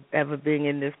ago, ever being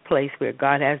in this place where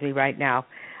God has me right now,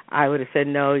 I would have said,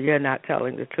 no, you're not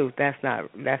telling the truth. That's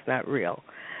not real.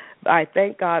 But I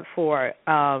thank God for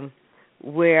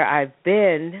where I've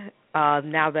been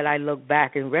now that I look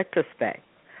back in retrospect.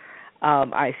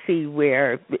 I see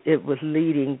where it was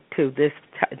leading to this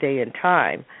day and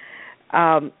time.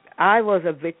 I was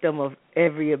a victim of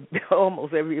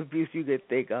almost every abuse you could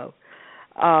think of.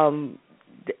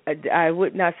 I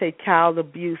would not say child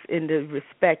abuse in the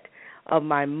respect of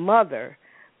my mother,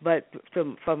 but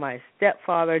from my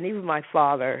stepfather and even my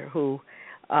father, who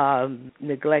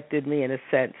neglected me in a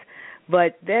sense.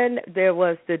 But then there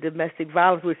was the domestic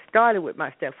violence, which started with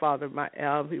my stepfather.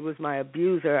 He was my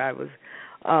abuser. I was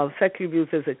sexually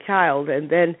abused as a child, and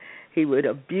then he would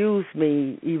abuse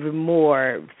me even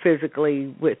more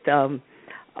physically with just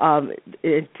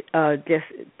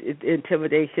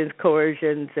intimidations,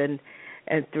 coercions,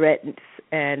 and threats,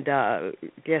 and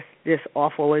just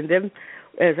awful. And then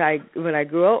when I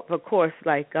grew up, of course,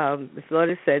 like Ms.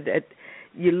 Lourdes said, that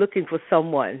you're looking for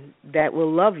someone that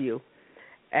will love you.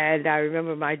 And I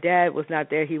remember my dad was not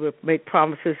there. He would make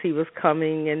promises he was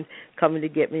coming to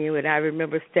get me. And I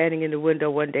remember standing in the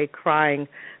window one day crying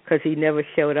because he never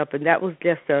showed up. And that was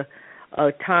just a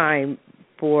time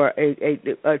for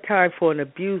a time for an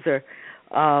abuser,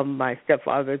 my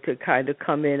stepfather, to kind of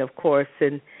come in, of course,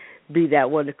 and be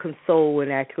that one to console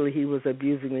when actually he was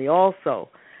abusing me also.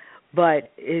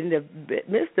 But in the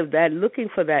midst of that, looking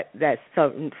for that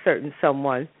certain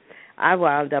someone, I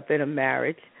wound up in a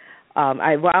marriage.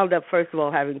 I wound up, first of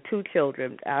all, having 2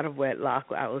 children out of wedlock.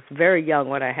 I was very young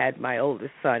when I had my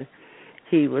oldest son.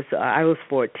 I was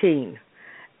 14.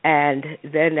 And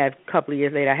then a couple of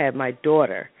years later, I had my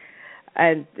daughter.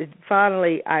 And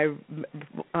finally, I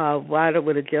wound up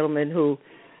with a gentleman who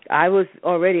I was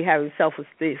already having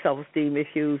self-esteem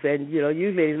issues. And,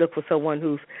 usually they look for someone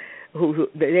who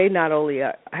they not only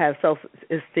have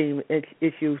self-esteem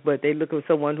issues, but they look for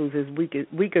someone who's as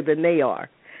weaker than they are.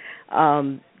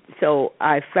 So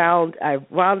I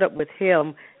wound up with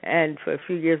him, and for a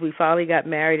few years we finally got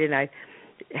married, and I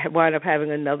wound up having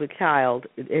another child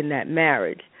in that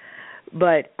marriage.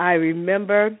 But I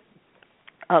remember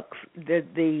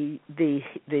the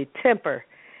temper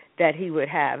that he would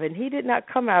have, and he did not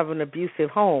come out of an abusive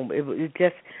home.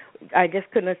 I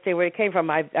just couldn't understand where it came from.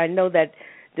 I know that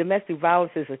domestic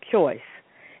violence is a choice,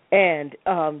 and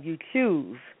you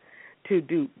choose to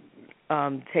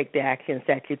take the actions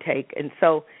that you take. And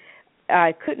so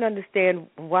I couldn't understand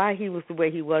why he was the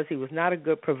way he was. He was not a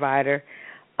good provider.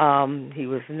 He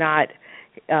was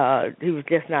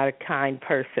just not a kind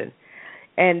person.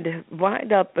 And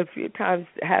wind up a few times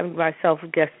having myself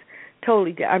just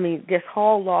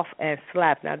hauled off and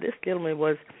slapped. Now, this gentleman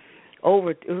was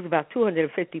it was about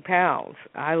 250 pounds.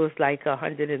 I was like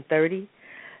 130.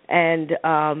 And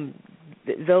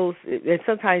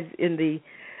sometimes in the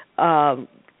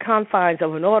confines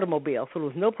of an automobile, so there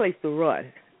was no place to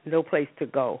run, no place to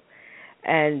go,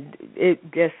 and it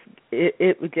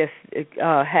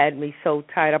had me so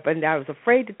tied up, and I was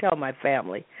afraid to tell my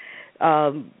family.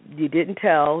 You didn't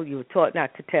tell; you were taught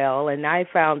not to tell, and I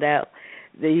found out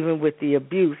that even with the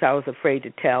abuse, I was afraid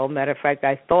to tell. Matter of fact,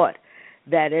 I thought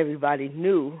that everybody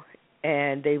knew,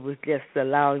 and they were just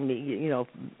allowing me,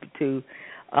 to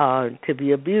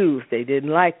be abused. They didn't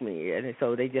like me, and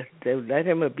so they let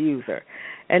him abuse her.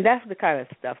 And that's the kind of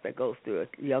stuff that goes through a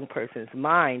young person's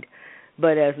mind.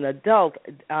 But as an adult,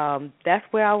 that's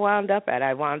where I wound up at.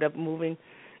 I wound up moving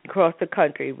across the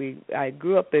country. I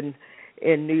grew up in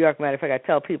New York. Matter of fact, I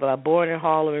tell people I'm born in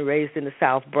Harlem and raised in the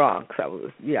South Bronx.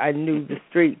 I knew the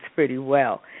streets pretty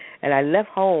well. And I left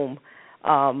home.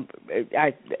 I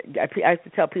used to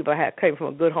tell people I came from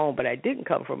a good home, but I didn't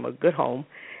come from a good home.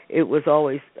 It was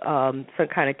always some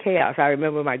kind of chaos. I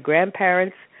remember my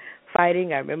grandparents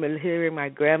fighting. I remember hearing my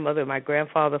grandmother and my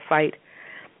grandfather fight,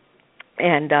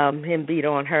 and him beat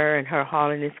on her and her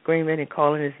hollering and screaming and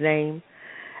calling his name.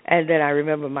 And then I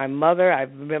remember my mother. I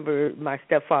remember my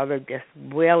stepfather just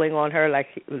wailing on her like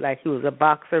he was a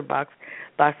boxer,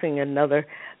 boxing another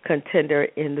contender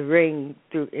in the ring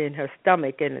in her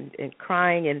stomach and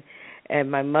crying and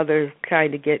my mother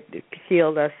trying to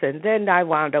shield us. And then I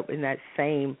wound up in that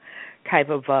same type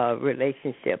of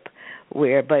relationship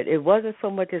but it wasn't so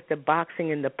much as the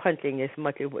boxing and the punching as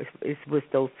much it was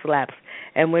those slaps.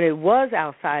 And when it was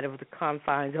outside of the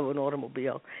confines of an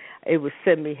automobile, it would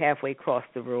send me halfway across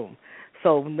the room.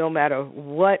 So no matter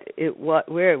where it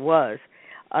was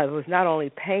not only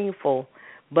painful,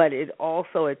 but it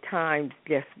also at times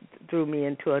just threw me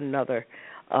into another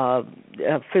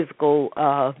physical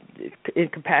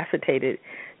incapacitated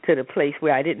to the place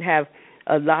where I didn't have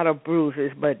a lot of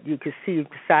bruises, but you could see the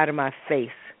side of my face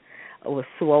was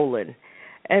swollen.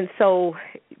 And so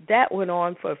that went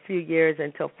on for a few years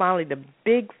until finally the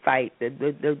big fight,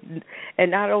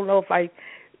 and I don't know if I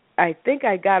think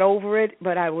I got over it,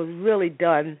 but I was really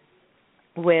done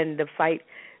when the fight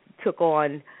took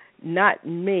on not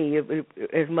me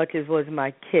as much as was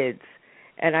my kids.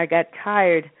 And I got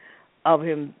tired of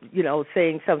him,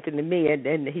 saying something to me,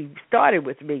 and he started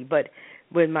with me. But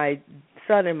when my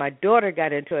son and my daughter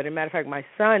got into it, as a matter of fact, my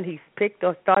son, he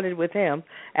started with him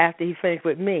after he finished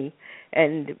with me,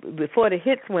 and before the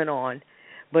hits went on.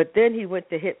 But then he went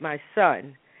to hit my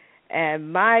son.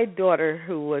 And my daughter,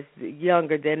 who was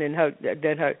younger than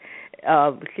her,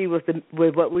 she was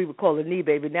what we would call a knee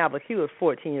baby now, but she was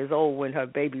 14 years old when her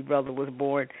baby brother was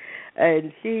born.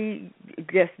 And she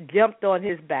just jumped on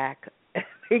his back and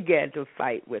began to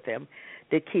fight with him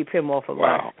to keep him off of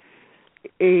us.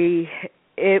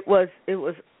 It was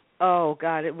oh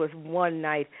God, it was one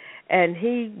night, and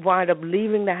he wound up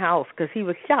leaving the house because he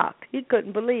was shocked. He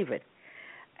couldn't believe it.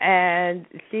 And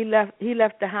he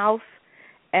left the house.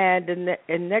 And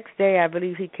the next day, I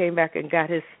believe he came back and got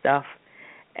his stuff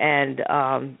and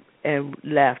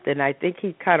left. And I think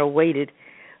he kind of waited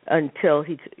until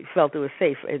he felt it was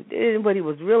safe. And what he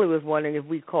was wondering if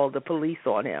we called the police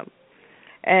on him.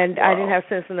 And I didn't have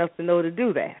sense enough to know to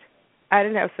do that. I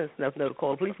didn't have sense enough to know to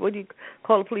call the police. What do you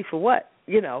call the police for? What?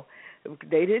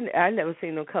 They didn't. I never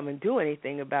seen them come and do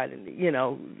anything about it.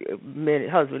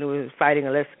 Husband who was fighting,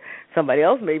 unless somebody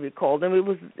else maybe called them. It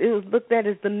was looked at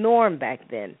as the norm back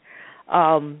then.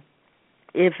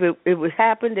 If it was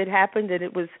happened, it happened, and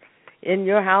it was in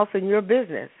your house and your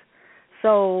business.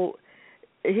 So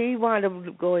he wound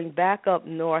up going back up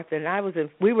north, and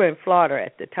we were in Florida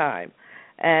at the time,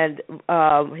 and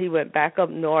he went back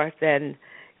up north and.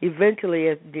 Eventually,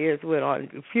 as years went on,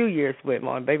 a few years went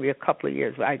on, maybe a couple of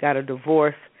years, I got a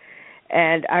divorce.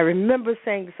 And I remember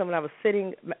saying to someone, I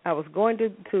was going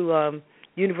to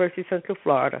University of Central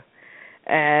Florida,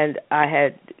 and I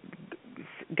had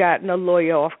gotten a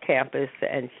lawyer off campus,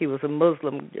 and she was a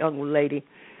Muslim young lady.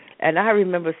 And I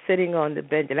remember sitting on the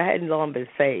bench, and I hadn't long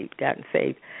gotten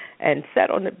saved, and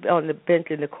sat on the bench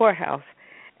in the courthouse.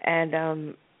 And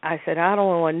I said, I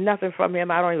don't want nothing from him.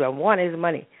 I don't even want his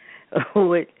money.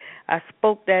 Which I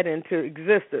spoke that into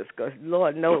existence because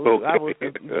Lord knows I was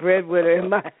the breadwinner in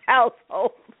my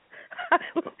household.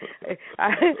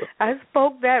 I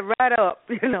spoke that right up,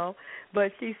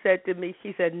 But she said to me,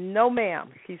 no,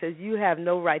 ma'am. She says, you have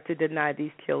no right to deny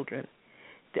these children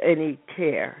any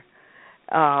care.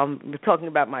 We're talking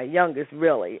about my youngest,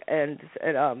 really, and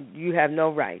you have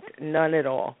no right, none at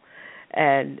all.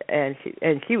 And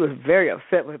she was very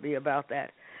upset with me about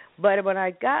that. But when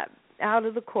I got out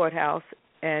of the courthouse,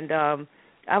 and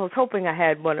I was hoping I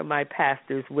had one of my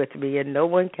pastors with me, and no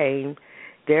one came.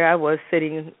 There I was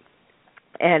sitting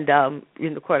and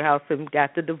in the courthouse and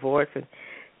got the divorce and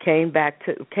came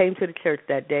to the church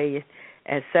that day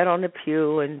and sat on the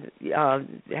pew and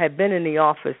had been in the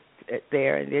office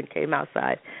there and then came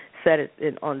outside, sat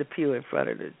on the pew in front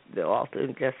of the altar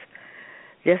and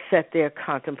just sat there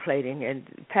contemplating. And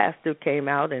the pastor came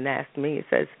out and asked me, he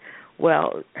says,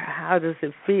 well, how does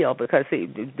it feel? Because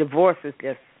divorce is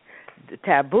just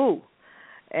taboo.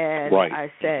 And right.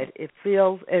 I said, it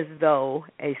feels as though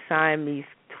a Siamese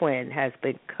twin has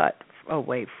been cut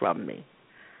away from me.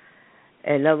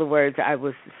 In other words, I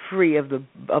was free of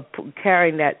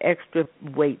carrying that extra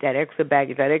weight, that extra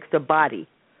baggage, that extra body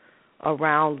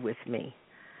around with me.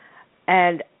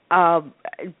 And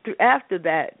after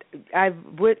that, I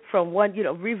went from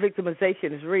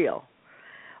re-victimization is real.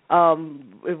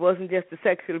 It wasn't just the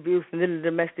sexual abuse and then the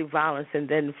domestic violence, and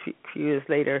then a few years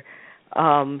later,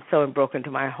 someone broke into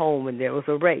my home and there was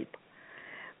a rape.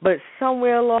 But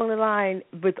somewhere along the line,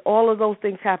 with all of those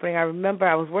things happening, I remember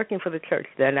I was working for the church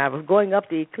then. I was going up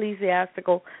the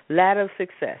ecclesiastical ladder of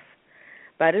success.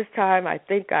 By this time, I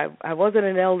think I wasn't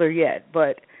an elder yet,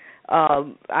 but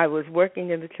I was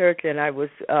working in the church, and I was,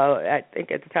 I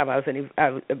think at the time I was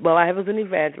an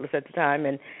evangelist at the time,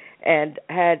 and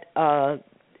had.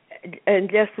 And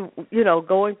just,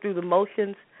 going through the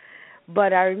motions.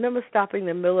 But I remember stopping in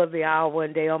the middle of the hour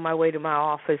one day on my way to my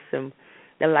office and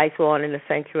the lights were on in the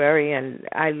sanctuary, and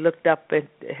I looked up at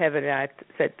heaven and I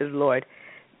said to the Lord,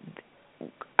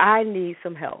 I need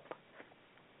some help.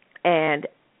 And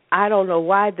I don't know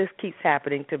why this keeps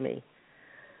happening to me,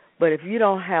 but if you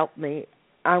don't help me,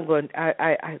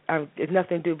 it's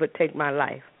nothing to do but take my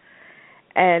life.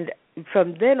 And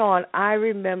from then on, I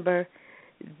remember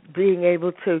being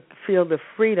able to feel the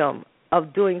freedom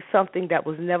of doing something that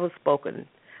was never spoken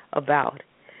about.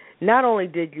 Not only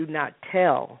did you not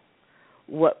tell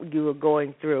what you were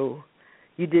going through,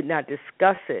 you did not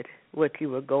discuss it, what you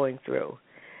were going through.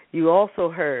 You also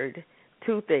heard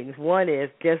two things. One is,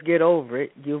 just get over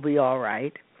it, you'll be all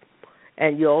right.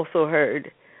 And you also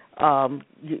heard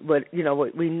what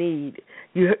we need.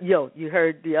 You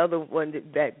heard the other one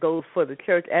that goes for the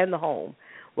church and the home.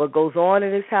 What goes on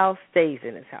in his house stays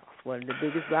in his house. One of the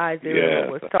biggest lies there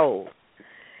was told.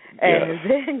 And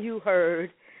then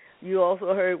you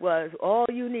also heard was, all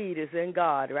you need is in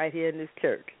God right here in this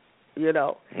church,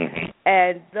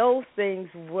 And those things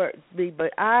work me,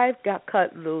 but I've got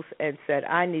cut loose and said,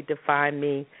 I need to find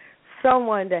me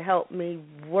someone to help me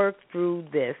work through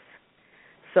this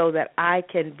so that I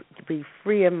can be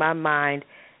free in my mind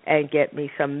and get me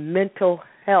some mental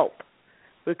help,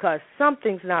 because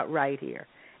something's not right here.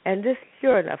 And this,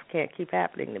 sure enough, can't keep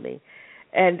happening to me.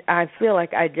 And I feel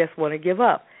like I just want to give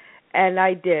up. And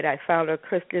I did. I found a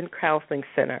Christian counseling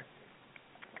center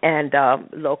and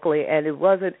locally, and it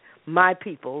wasn't my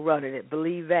people running it,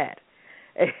 believe that.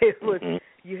 It was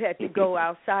you had to go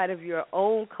outside of your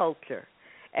own culture.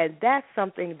 And that's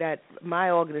something that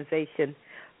my organization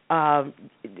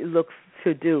looks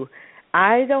to do.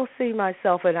 I don't see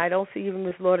myself, and I don't see even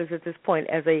Ms. Lourdes at this point,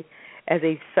 as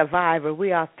a survivor.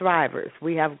 We are thrivers.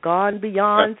 We have gone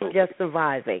beyond just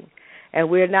surviving, and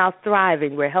we're now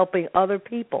thriving. We're helping other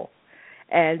people,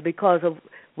 and because of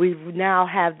we now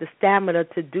have the stamina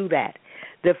to do that.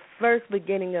 The first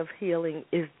beginning of healing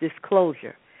is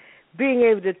disclosure, being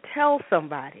able to tell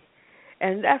somebody.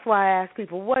 And that's why I ask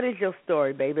people, what is your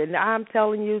story, baby? And I'm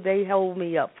telling you, they hold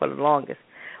me up for the longest.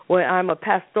 When I'm a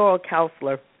pastoral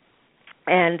counselor,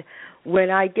 and when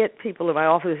I get people in my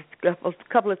office, a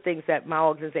couple of things that my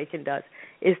organization does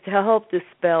is to help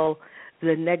dispel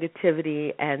the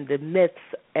negativity and the myths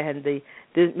and the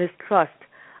mistrust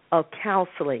of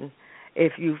counseling.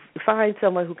 If you find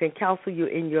someone who can counsel you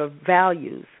in your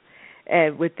values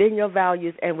and within your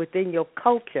values and within your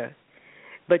culture,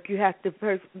 but you have to,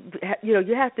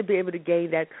 you have to be able to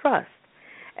gain that trust.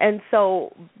 And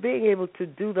so being able to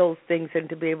do those things and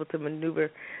to be able to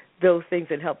maneuver those things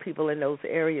and help people in those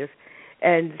areas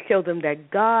and show them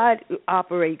that God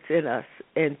operates in us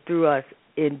and through us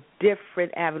in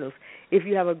different avenues. If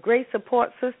you have a great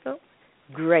support system,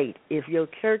 great. If your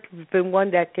church has been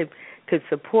one that could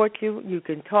support you, you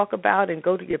can talk about and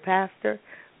go to your pastor,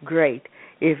 great.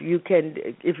 If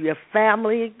your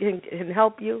family can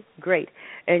help you, great.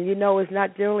 And it's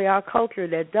not generally our culture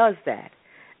that does that.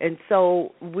 And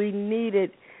so we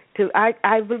needed to,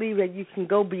 I believe that you can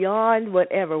go beyond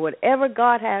whatever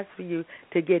God has for you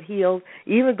to get healed,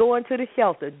 even go into the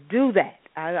shelter, do that.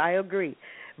 I agree.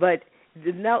 But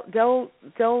don't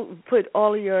put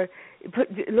all of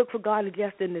look for God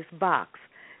just in this box.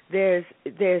 There's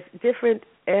different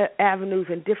avenues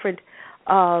and different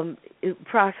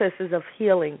processes of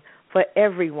healing for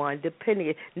everyone,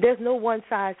 depending. There's no one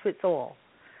size fits all.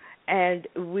 And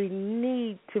we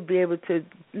need to be able to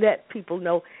let people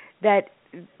know that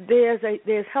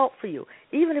there's help for you.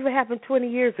 Even if it happened 20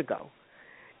 years ago,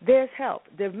 there's help.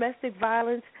 Domestic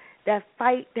violence, that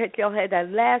fight that y'all had, that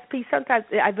last piece, sometimes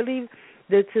I believe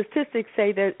the statistics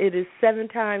say that it is 7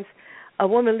 times, a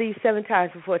woman leaves 7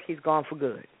 times before she's gone for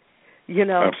good.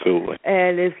 Absolutely.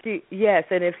 And if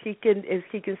she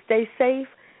can stay safe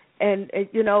and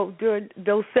during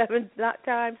those 7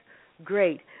 times,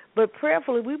 great. But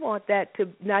prayerfully, we want that to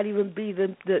not even be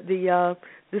the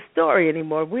story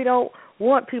anymore. We don't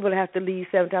want people to have to leave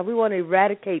 7 times. We want to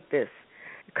eradicate this,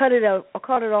 cut it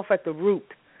off at the root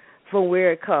from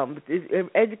where it comes.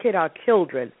 Educate our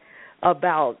children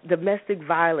about domestic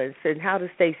violence and how to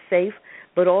stay safe,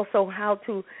 but also how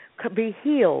to be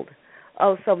healed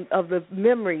of some of the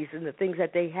memories and the things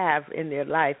that they have in their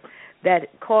life that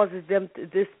causes them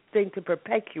this thing to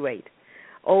perpetuate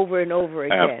over and over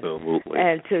again. Absolutely.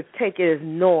 And to take it as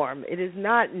norm. It is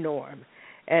not norm.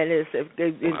 And it's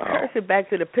curse it back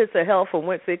to the pits of hell from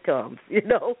whence it comes, You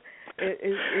hit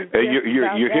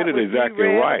it exactly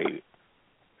right.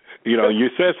 You know, you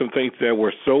said some things that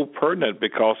were so pertinent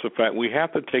because of the fact we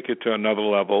have to take it to another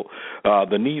level,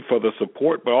 the need for the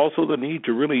support, but also the need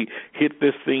to really hit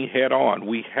this thing head on.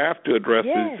 We have to address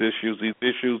these issues. These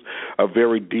issues are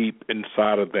very deep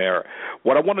inside of there.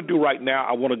 What I want to do right now,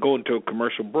 I want to go into a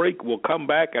commercial break. We'll come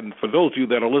back, and for those of you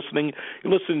that are listening,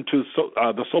 you're listening to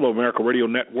the Soul of America Radio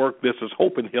Network. This is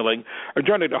Hope and Healing, a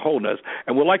journey to wholeness,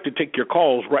 and we'd like to take your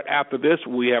calls right after this.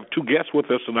 We have two guests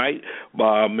with us tonight,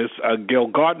 Ms. Gail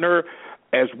Gardner,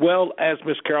 as well as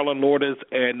Miss Carolyn Lourdes.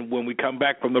 And when we come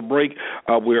back from the break,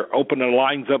 we're opening the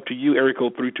lines up to you, area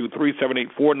code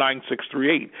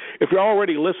 323-784-9638. If you're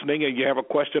already listening and you have a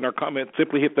question or comment,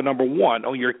 simply hit the number 1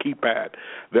 on your keypad.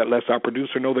 That lets our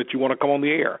producer know that you want to come on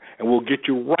the air, and we'll get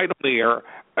you right on the air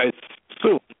as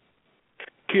soon.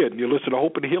 Kid, you listen to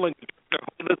Hope and Healing,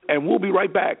 and we'll be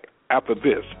right back after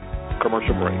this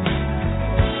commercial break.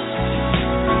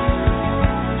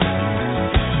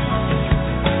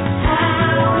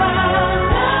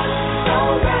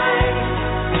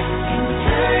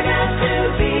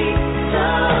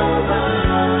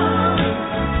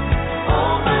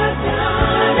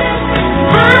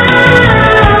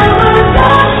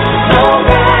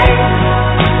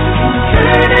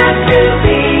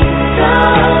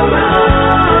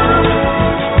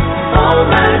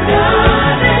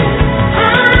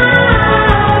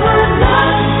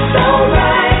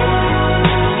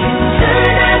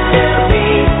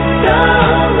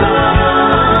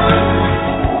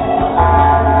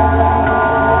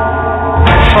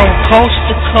 Coast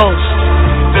to coast,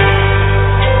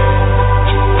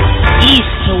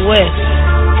 east to west.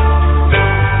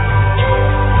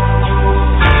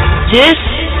 This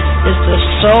is the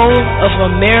Soul of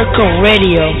America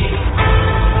Radio.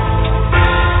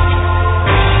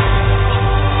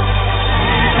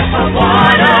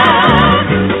 Water,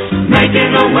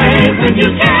 making a wave when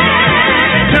you can.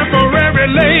 Temporary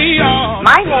layoff.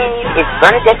 My name is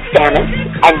Bernadette Stannis,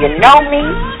 and you know me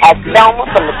as Thelma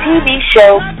from the TV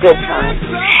show Good Times.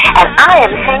 And I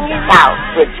am hanging out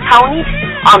with Tony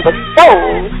on the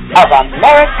Soul of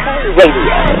America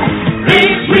Radio.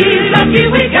 Ain't we lucky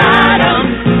we got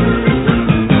 'em?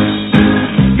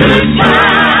 Good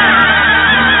times.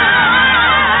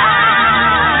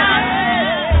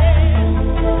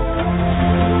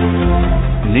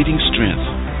 Needing strength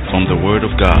from the Word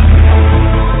of God.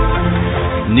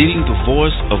 Needing the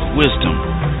voice of wisdom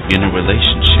in a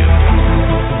relationship.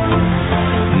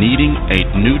 Needing a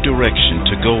new direction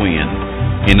to go in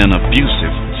an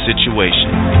abusive situation.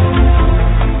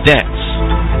 That's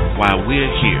why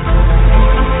we're here.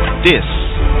 This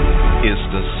is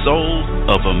the Soul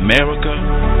of America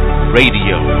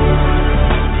Radio.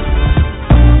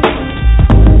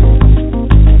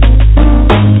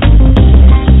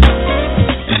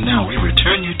 And now we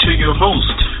return you to your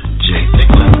host, Jay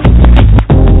Thicklin.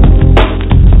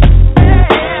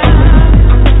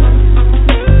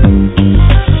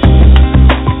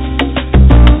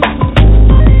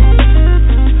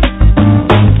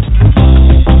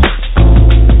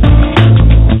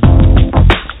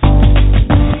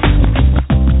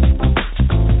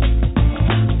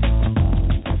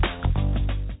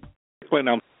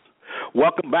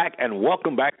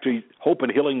 Welcome back to Hope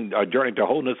and Healing, Journey to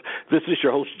Wholeness. This is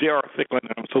your host, J.R. Thicklin,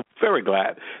 and I'm so very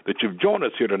glad that you've joined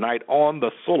us here tonight on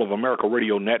the Soul of America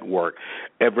Radio Network.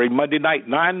 Every Monday night,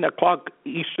 9 o'clock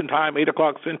Eastern Time, 8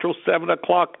 o'clock Central, 7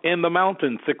 o'clock in the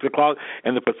Mountain, 6 o'clock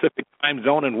in the Pacific Time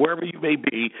Zone, and wherever you may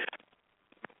be,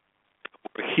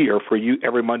 here for you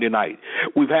every Monday night.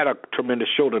 We've had a tremendous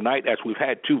show tonight as we've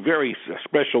had two very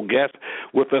special guests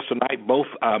with us tonight, both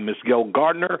Ms. Gail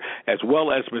Gardner as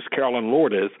well as Ms. Carolyn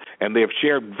Lourdes, and they have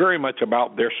shared very much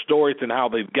about their stories and how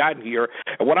they've gotten here.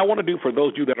 And what I want to do for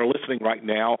those of you that are listening right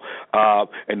now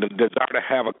and desire to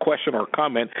have a question or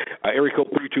comment, area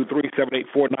code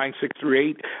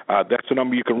 323-784-9638, that's the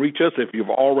number you can reach us. If you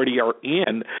already are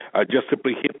in, just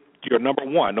simply hit your number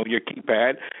 1 on your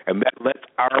keypad, and that lets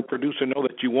our producer know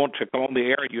that you want to come on the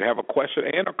air and you have a question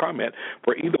and a comment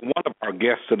for either one of our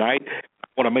guests tonight. I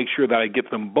want to make sure that I get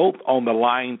them both on the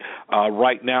line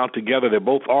right now together. They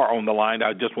both are on the line.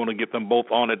 I just want to get them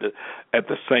both on at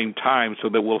the same time so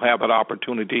that we'll have an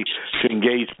opportunity to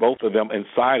engage both of them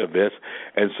inside of this.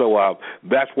 And so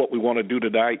that's what we want to do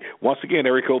tonight. Once again,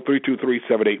 area code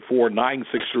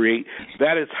 323-784-9638.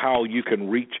 That is how you can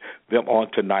reach them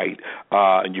on tonight.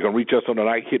 And you can reach us on the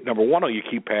night hit number 1 on your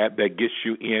keypad that gets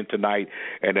you in tonight.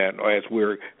 And then as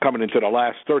we're coming into the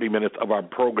last 30 minutes of our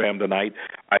program tonight,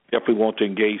 I definitely want to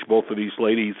engage both of these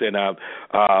ladies. And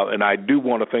I do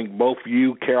want to thank both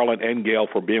you, Carolyn and Gail,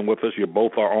 for being with us. You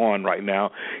both are on right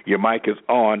now. Your mic is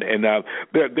on. And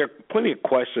there are plenty of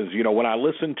questions. You know, when I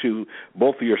listen to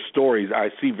both of your stories, I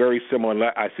see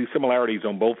similarities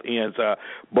on both ends.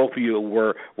 Both of you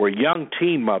were young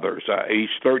teen mothers, age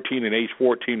 13 and age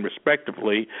 14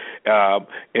 respectively,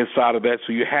 inside of that.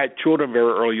 So you had children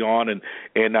very early on, and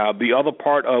the other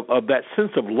part of that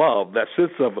sense of love, that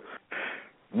sense of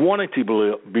wanting to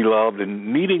be loved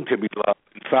and needing to be loved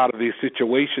inside of these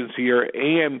situations here,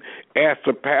 and as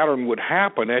the pattern would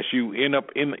happen as you end up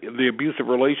in the abusive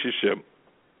relationship,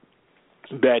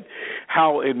 that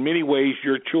how in many ways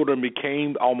your children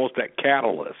became almost that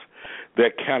catalyst,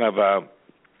 that kind of,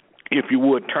 if you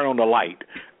would, turn on the light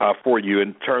for you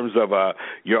in terms of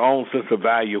your own sense of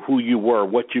value, who you were,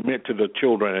 what you meant to the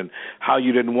children, and how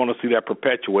you didn't want to see that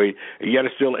perpetuate. And yet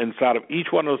still inside of each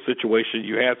one of those situations,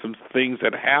 you had some things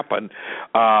that happened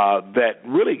that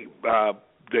really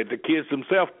that the kids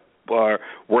themselves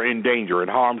were in danger, in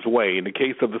harm's way. In the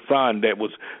case of the son that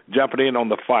was jumping in on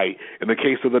the fight, in the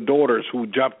case of the daughters who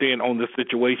jumped in on this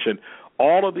situation,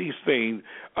 all of these things,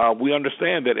 we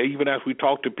understand that even as we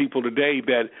talk to people today,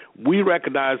 that we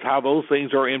recognize how those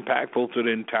things are impactful to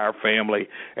the entire family.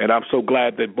 And I'm so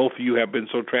glad that both of you have been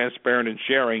so transparent in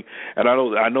sharing. And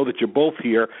I know that you're both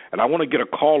here, and I want to get a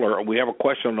caller. We have a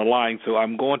question on the line, so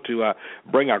I'm going to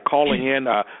bring our caller in.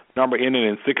 Number ending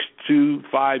in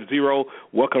 6250.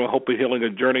 Welcome to Hope and Healing, a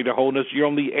journey to wholeness. You're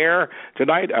on the air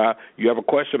tonight. You have a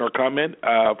question or comment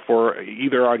for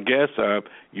either our guests.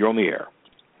 You're on the air.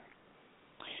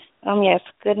 Yes.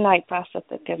 Good night, Pastor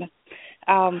Thicklin.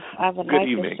 I would like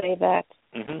to say that.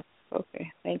 Mm-hmm.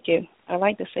 Okay, thank you. I'd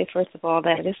like to say, first of all,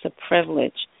 that it is a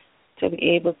privilege to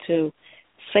be able to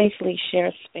safely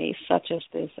share space such as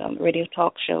this radio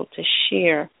talk show to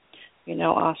share,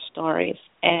 our stories.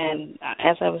 And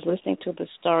as I was listening to the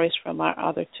stories from our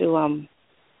other two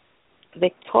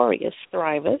victorious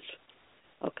thrivers,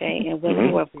 okay, and women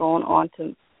who have gone on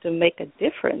to make a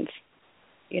difference,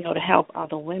 to help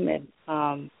other women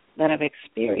that have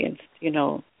experienced,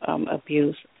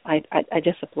 abuse, I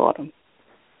just applaud them.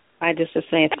 I just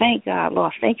say, thank God,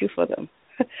 Lord, thank you for them.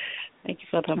 Thank you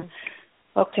for them.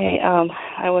 Okay,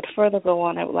 I would further go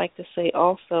on. I would like to say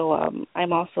also,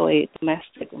 I'm also a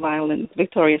domestic violence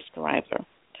victorious thriver.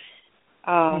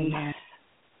 Amen.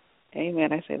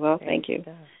 I say, well, thank you.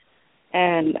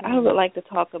 And I would like to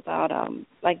talk about,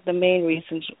 the main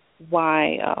reasons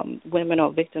why women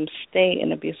or victims stay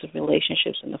in abusive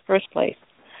relationships in the first place.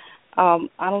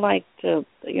 Unlike the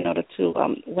two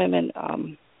women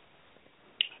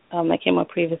that came up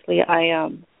previously, I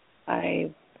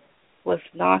was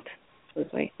not. I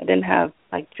didn't have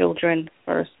children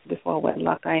first before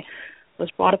wedlock. I was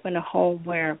brought up in a home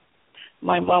where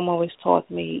my mom always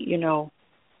taught me,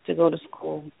 to go to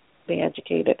school, be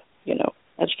educated,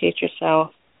 educate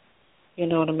yourself,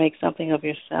 to make something of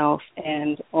yourself,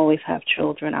 and always have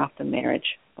children after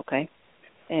marriage, okay?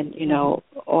 And,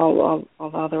 all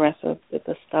the rest of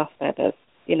the stuff that is,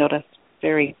 that's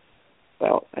very,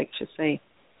 well, I should say,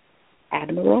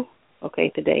 admirable, okay,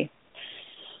 today.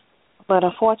 But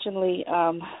unfortunately,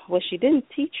 what she didn't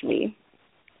teach me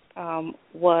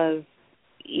was,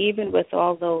 even with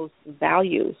all those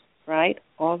values, right,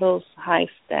 all those high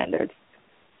standards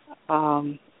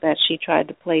that she tried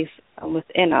to place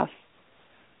within us,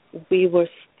 we were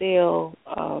still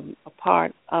a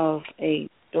part of a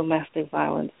domestic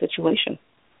violence situation,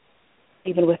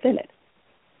 even within it.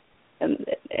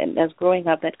 And as growing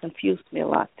up, that confused me a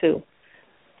lot, too.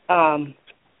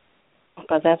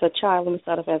 Because as a child, let me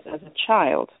start off as a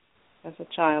child,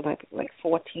 like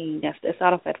 14, yes, it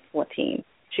started off at 14.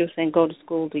 She was saying, go to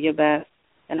school, do your best,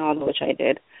 and all of which I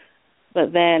did.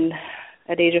 But then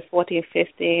at the age of 14,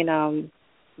 15,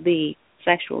 the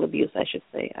sexual abuse, I should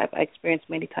say. I experienced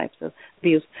many types of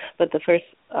abuse, but the first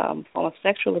form of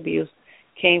sexual abuse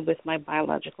came with my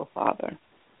biological father.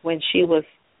 When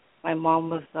my mom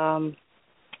was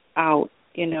out,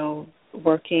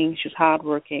 working, she was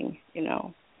hardworking,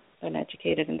 and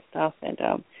educated and stuff, and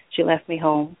she left me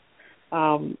home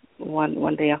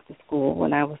one day after school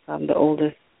when I was the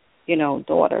oldest,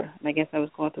 daughter, and I guess I was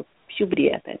going through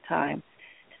puberty at that time.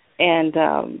 And,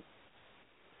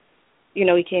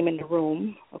 he came in the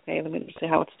room, okay, let me just say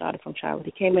how it started from childhood.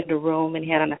 He came in the room, and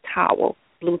he had on a towel,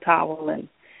 blue towel, and,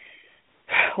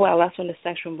 well, that's when the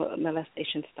sexual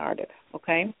molestation started,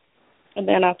 okay? And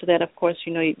then after that, of course,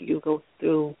 you go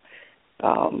through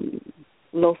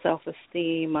low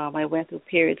self-esteem. I went through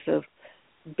periods of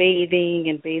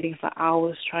bathing for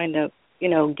hours, trying to,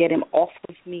 get him off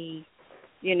of me,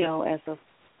 as a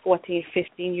 14,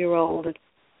 15-year-old.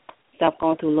 Stop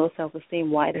going through low self-esteem.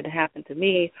 Why did it happen to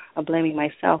me? I'm blaming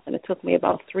myself, and it took me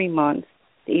about 3 months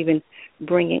to even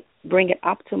bring it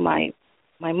up to my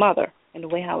mother. And the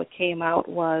way how it came out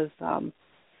was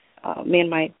me and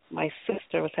my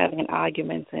sister was having an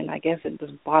argument, and I guess it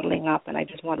was bottling up, and I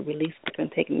just wanted to release it. I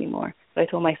couldn't take it anymore. So I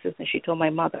told my sister, and she told my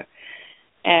mother.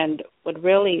 And what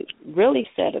really, really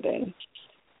set it in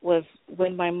was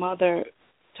when my mother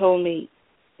told me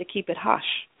to keep it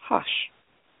hush, hush.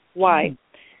 Why?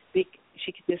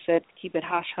 She just said keep it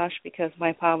hush, hush because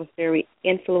my pa was very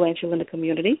influential in the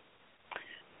community.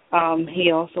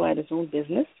 He also had his own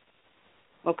business,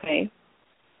 okay?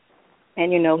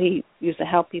 And, he used to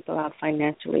help people out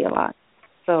financially a lot.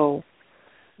 So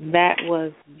that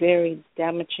was very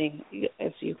damaging,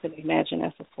 as you could imagine,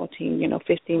 as a 14,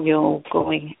 15-year-old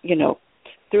going,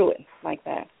 through it like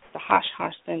that. The hush,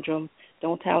 hush syndrome,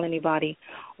 don't tell anybody.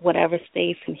 Whatever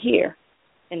stays in here,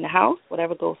 in the house,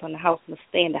 whatever goes on the house must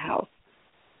stay in the house,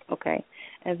 okay?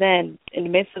 And then in the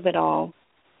midst of it all,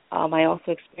 I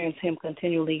also experienced him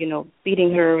continually,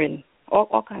 beating her and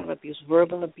all kind of abuse,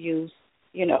 verbal abuse,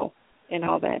 and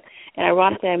all that. And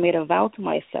ironically, I made a vow to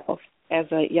myself as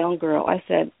a young girl. I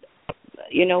said,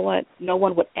 you know what? No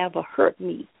one would ever hurt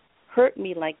me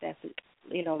like that,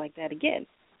 like that again.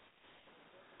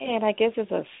 And I guess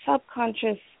it's a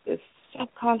subconscious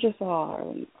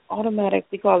or automatic.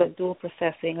 We call it dual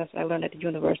processing, as I learned at the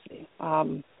university.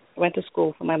 I went to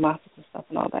school for my master's and stuff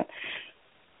and all that.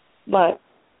 But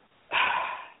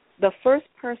the first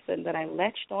person that I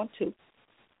latched onto,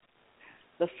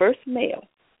 the first male,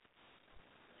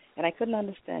 and I couldn't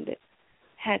understand it,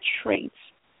 had traits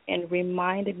and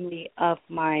reminded me of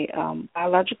my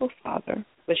biological father,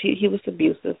 which he was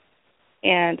abusive,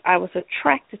 and I was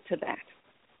attracted to that.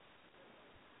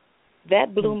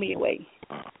 That blew me away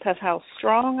because how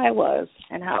strong I was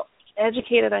and how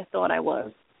educated I thought I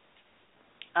was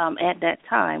at that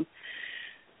time.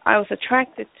 I was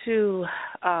attracted to,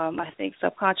 I think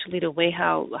subconsciously, the way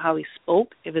how he spoke.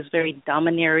 It was very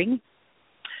domineering,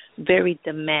 very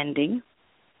demanding.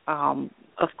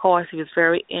 Of course, he was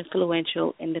very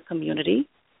influential in the community,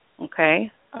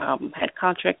 okay? Had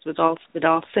contracts with all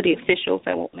city officials.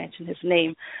 I won't mention his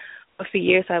name. But for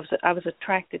years, I was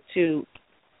attracted to,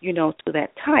 to that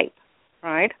type,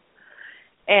 right?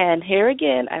 And here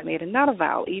again, I made another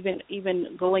vow,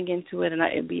 even going into it,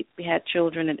 and we had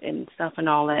children and stuff and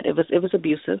all that. It was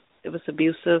abusive. It was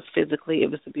abusive physically. It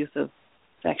was abusive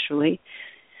sexually.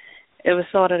 It was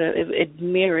sort of it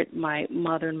mirrored my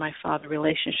mother and my father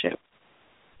relationship.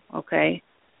 Okay,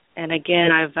 and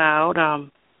again, I vowed I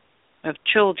have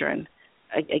children.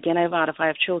 Again, I vowed if I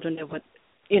have children, it would,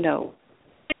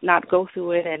 not go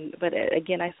through it. But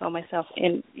again, I saw myself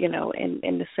in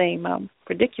the same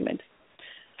predicament.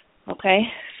 Okay,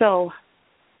 so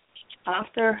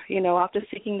after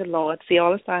seeking the Lord, see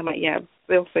all this time,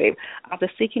 real saved. After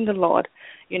seeking the Lord,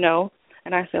 and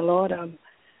I said, Lord,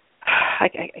 I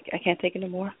can't take it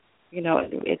anymore.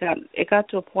 It got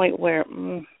to a point where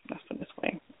let's put it this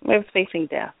way. I was facing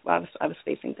death. I was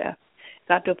facing death. It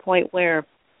got to a point where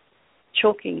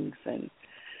chokings and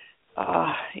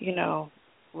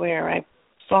where I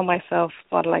saw myself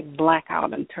sort of like black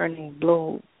out and turning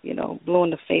blue, blue in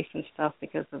the face and stuff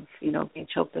because of being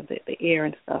choked in the ear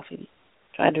and stuff. He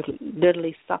tried to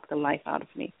literally suck the life out of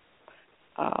me.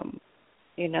 And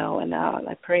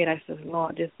I prayed. I said,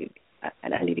 Lord,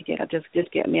 I need to get out.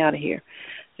 Just get me out of here.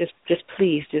 Just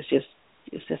please, just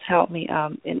help me.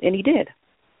 And he did.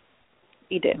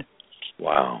 He did.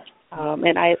 Wow.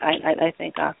 And I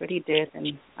thank God for it. He did, and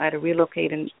I had to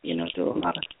relocate and do a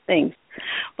lot of things.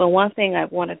 But one thing I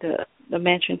wanted to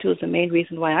mention too is the main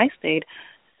reason why I stayed.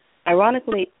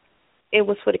 Ironically, it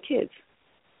was for the kids.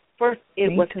 First,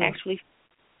 it was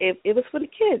for the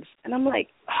kids, and I'm like,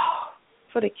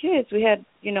 for the kids. We had,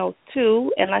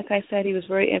 2, and like I said, he was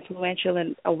very influential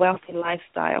in a wealthy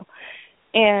lifestyle.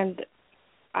 And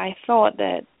I thought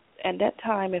that at that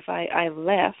time, if I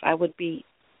left, I would be,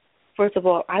 first of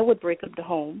all, I would break up the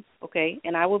home, okay,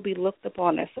 and I would be looked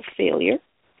upon as a failure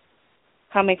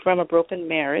coming from a broken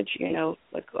marriage,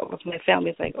 like with my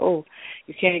family. It's like, oh,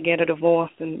 you can't get a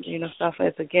divorce and, stuff.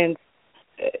 It's against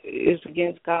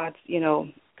God's,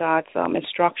 God's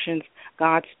instructions,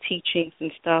 God's teachings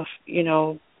and stuff,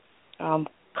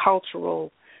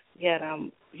 cultural,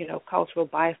 cultural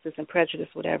biases and prejudice,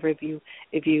 whatever. If you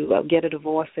get a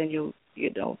divorce and you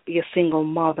be a single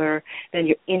mother, then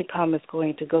your income is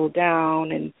going to go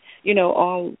down, and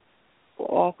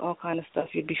all kind of stuff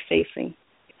you'd be facing.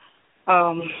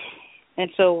 And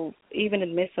so even in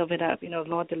the midst of it, the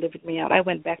Lord delivered me out. I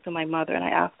went back to my mother and I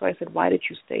asked her, I said, why did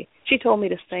you stay? She told me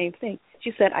the same thing.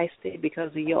 She said, I stayed because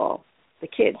of y'all, the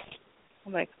kids.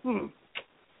 I'm like,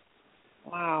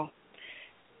 wow.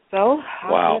 So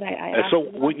wow. And so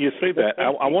when you say that,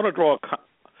 I want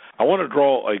to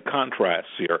draw a contrast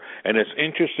here, and it's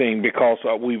interesting because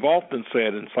we've often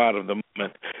said inside of the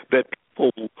movement that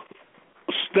people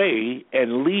stay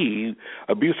and leave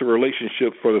abusive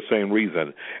relationships for the same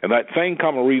reason. And that same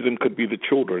common reason could be the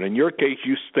children. In your case,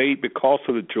 you stayed because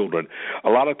of the children. A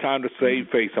lot of time to save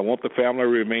face. I want the family to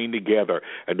remain together.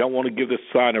 I don't want to give this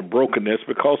sign of brokenness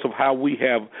because of how we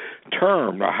have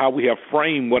termed or how we have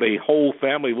framed what a whole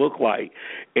family look like.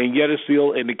 And yet it's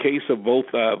still, in the case of both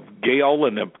Gail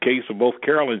and the case of both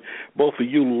Carolyn, both of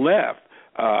you left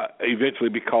eventually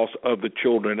because of the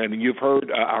children. And you've heard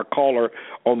our caller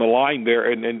on the line there,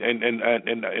 and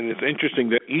it's interesting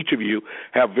that each of you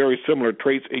have very similar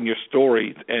traits in your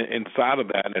stories inside of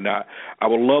that. And I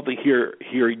would love to hear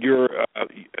your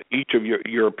each of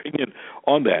your opinion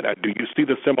on that. Do you see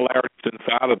the similarities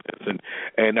inside of this?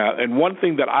 And one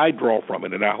thing that I draw from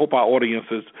it, and I hope our audience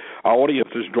is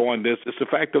drawing this, is the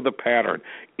fact of the pattern.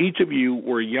 Each of you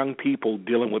were young people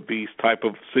dealing with these type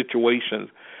of situations.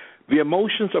 The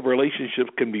emotions of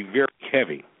relationships can be very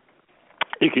heavy.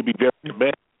 It can be very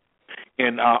bad.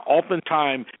 And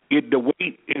oftentimes,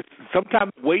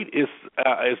 sometimes the weight is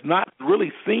not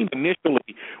really seen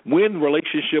initially when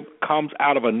relationship comes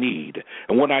out of a need.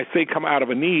 And when I say come out of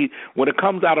a need, when it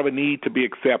comes out of a need to be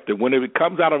accepted, when it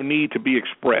comes out of a need to be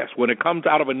expressed, when it comes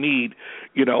out of a need,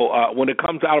 when it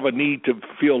comes out of a need to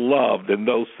feel loved and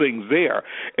those things there.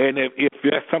 And if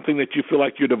that's something that you feel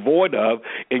like you're devoid of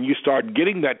and you start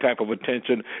getting that type of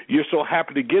attention, you're so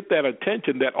happy to get that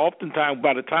attention that oftentimes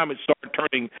by the time it starts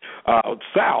turning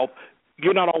south,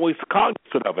 you're not always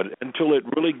cognizant of it until it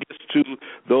really gets to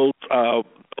those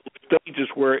stages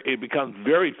where it becomes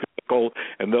very physical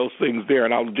and those things there.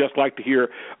 And I would just like to hear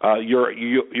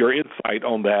your insight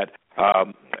on that.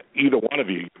 Either one of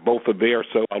you, both are there,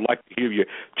 so I'd like to hear you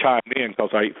chime in because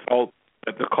I felt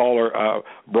that the caller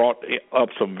brought up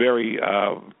some very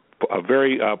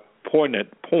poignant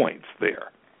points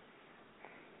there.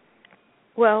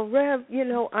 Well, Rev,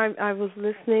 I was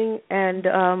listening and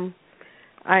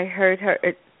I heard her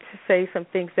say some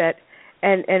things that,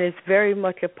 and it's very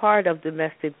much a part of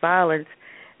domestic violence.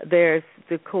 There's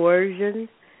the coercion.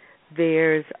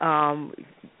 There's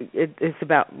it's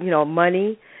about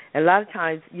money. And a lot of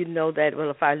times that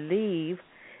if I leave,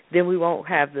 then we won't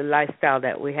have the lifestyle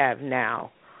that we have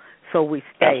now. So we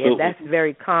stay, Absolutely. And that's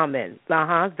very common.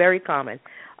 Very common.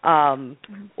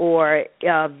 Or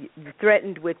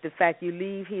threatened with the fact you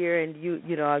leave here and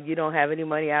you don't have any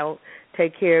money. I won't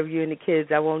take care of you and the kids.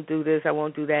 I won't do this. I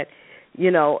won't do that.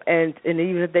 And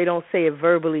even if they don't say it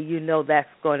verbally, that's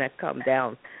going to come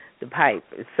down the pipe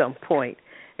at some point.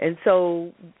 And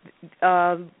so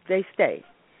they stay.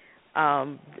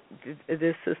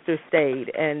 This sister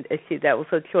stayed, and that was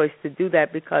her choice to do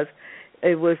that because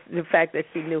it was the fact that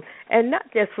she knew, and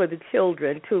not just for the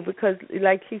children too, because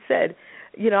like she said,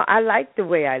 I liked the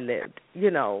way I lived. He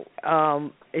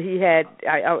had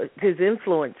his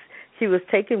influence. She was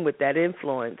taken with that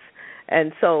influence,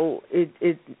 and so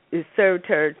it served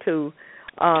her to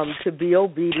be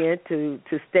obedient, to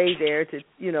stay there, to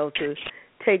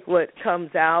take what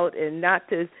comes out, and not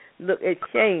to look at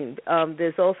shame.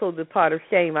 There's also the part of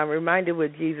shame. I'm reminded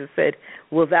what Jesus said: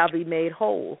 "Will thou be made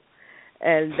whole?"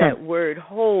 And that word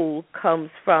 "whole" comes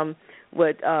from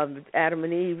what Adam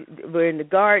and Eve were in the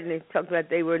garden. It talks about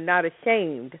they were not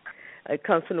ashamed. It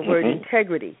comes from the word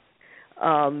integrity.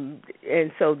 And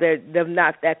so they're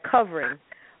not that covering.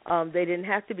 They didn't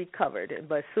have to be covered.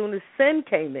 But as soon as sin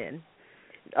came in,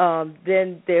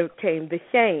 then there came the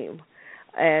shame.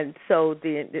 And so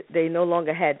they no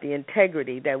longer had the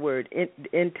integrity. That word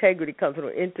integrity comes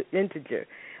from integer,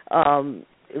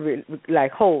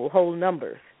 like whole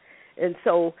numbers. And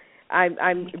so I'm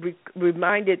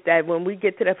reminded that when we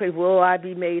get to that place, will I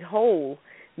be made whole,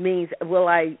 means will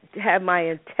I have my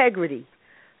integrity?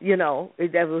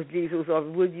 If that was Jesus, or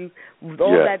would you,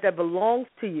 all that belongs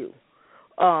to you,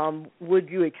 would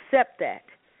you accept that?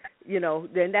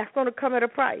 Then that's going to come at a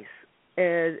price,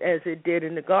 as it did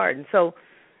in the garden. So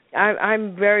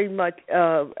I'm very much,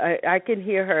 I can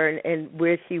hear her and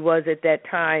where she was at that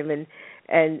time, and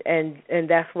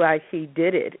that's why she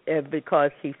did it,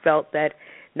 because she felt that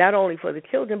not only for the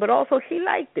children, but also she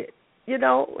liked it. We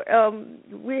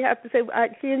have to say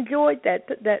she enjoyed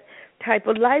that type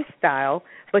of lifestyle,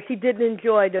 but she didn't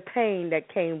enjoy the pain that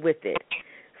came with it.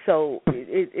 So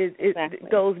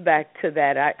it goes back to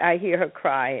that. I hear her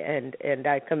cry, and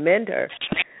I commend her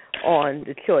on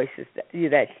the choices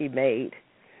that she made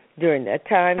during that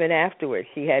time and afterwards.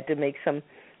 She had to make some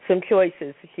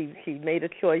choices. She made a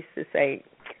choice to say,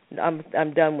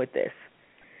 I'm done with this,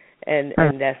 and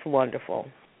that's wonderful.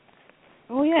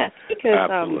 Oh yes, because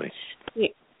absolutely.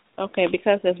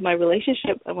 Because as my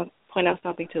relationship, I want to point out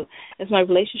something too. As my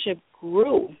relationship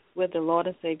grew with the Lord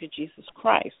and Savior Jesus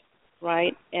Christ,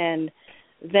 right, and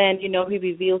then He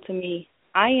revealed to me,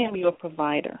 I am your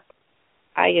provider.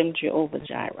 I am Jehovah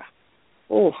Jireh.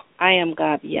 Oh, I am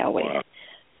God Yahweh. Wow.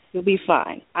 You'll be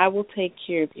fine. I will take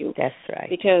care of you. That's right.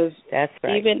 Because that's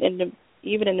right.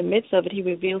 Even in the midst of it, He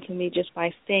revealed to me just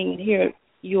by staying here,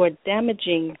 you are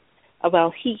damaging.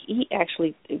 Well, he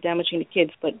actually damaging the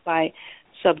kids, but by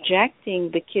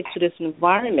subjecting the kids to this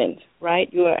environment,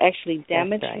 right, you are actually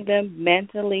damaging them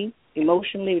mentally,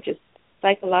 emotionally, just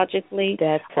psychologically,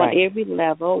 on every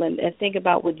level. And think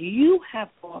about what you have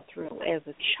gone through as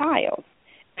a child.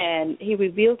 And He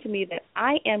revealed to me that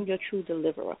I am your true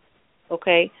deliverer.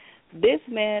 Okay, this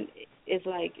man is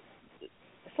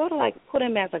sort of like put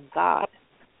him as a god.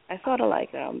 I sort of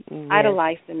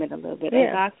idolized him in a little bit.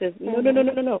 And God says,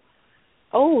 no.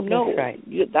 Oh, no, that's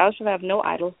right. Thou shalt have no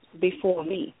idols before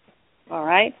me. All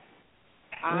right?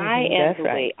 I am the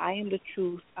way. I am the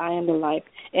truth. I am the life.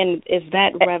 And it's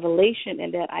that revelation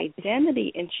and that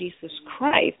identity in Jesus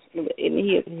Christ. And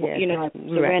He has,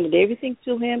 surrendered everything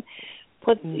to Him.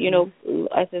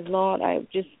 I said, Lord, I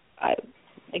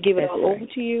give it all over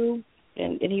to you,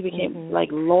 and He became like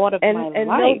Lord of my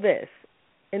life.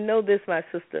 Know this, my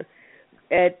sister.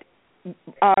 At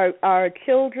our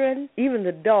children, even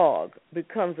the dog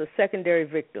becomes a secondary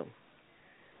victim.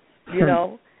 You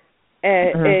know,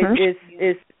 and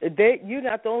you're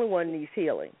not the only one who needs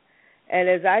healing. And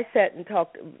as I sat and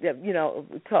talked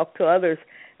to others,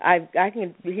 I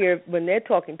can hear when they're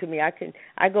talking to me.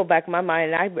 I go back in my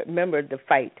mind and I remember the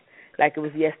fight like it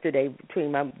was yesterday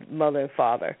between my mother and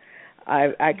father.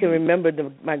 I can remember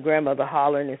my grandmother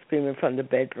hollering and screaming from the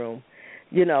bedroom.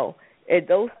 And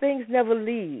those things never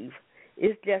leave.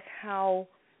 It's just how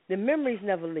the memories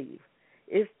never leave.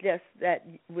 It's just that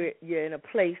you're in a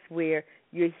place where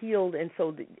you're healed, and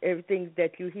so everything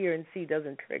that you hear and see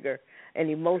doesn't trigger an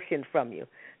emotion from you.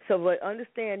 So, but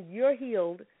understand you're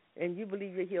healed and you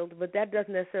believe you're healed, but that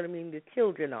doesn't necessarily mean the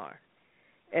children are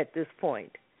at this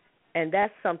point. And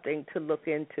that's something to look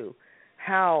into.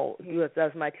 How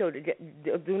does my children?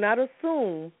 Do not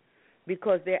assume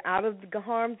because they're out of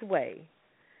harm's way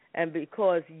and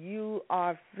because you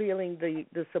are feeling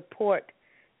the support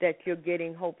that you're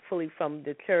getting hopefully from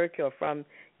the church or from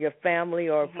your family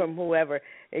or from whoever.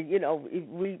 And,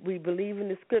 we believe in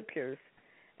the scriptures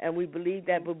and we believe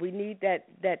that, but we need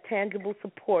that tangible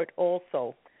support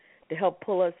also to help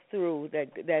pull us through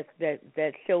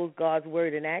that shows God's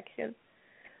word in action.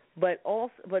 But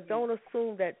don't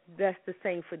assume that that's the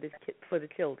same for the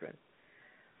children.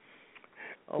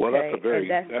 Okay? Well,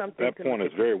 that point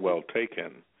is very well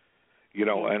taken.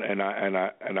 And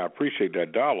I appreciate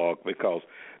that dialogue because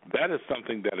that is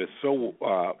something that is so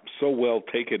well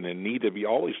taken and need to be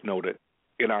always noted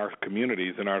in our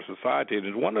communities, in our society. And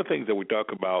it's one of the things that we talk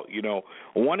about,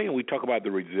 one thing we talk about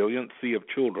the resiliency of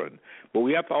children, but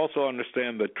we have to also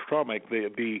understand the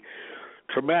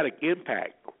traumatic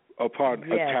impact upon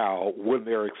a child when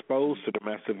they're exposed to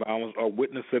domestic violence or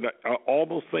witnessing all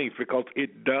those things, because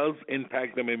it does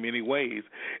impact them in many ways.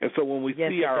 And so when we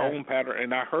see our own pattern,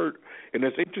 and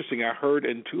it's interesting, I heard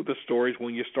in two of the stories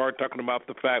when you start talking about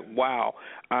the fact,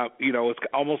 it's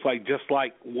almost like just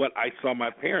like what I saw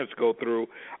my parents go through,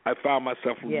 I found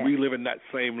myself reliving that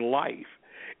same life.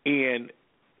 And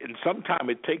sometimes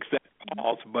it takes that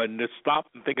pause button to stop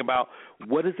and think about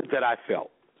what is it that I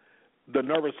felt, the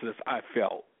nervousness I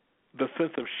felt, the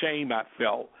sense of shame I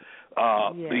felt,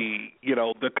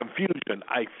 the confusion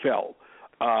I felt,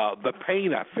 the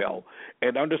pain I felt,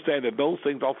 and understand that those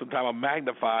things oftentimes are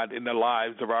magnified in the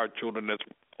lives of our children as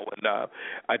well. And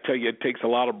I tell you, it takes a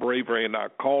lot of bravery, and our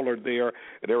caller there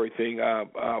and everything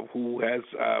who has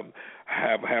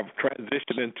have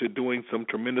transitioned into doing some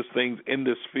tremendous things in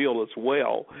this field as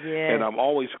well. Yes. And I'm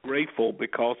always grateful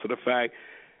because of the fact,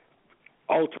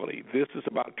 ultimately, this is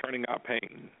about turning our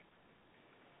pain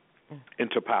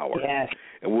into power. Yes.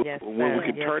 And when we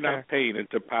can turn our pain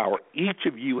into power, each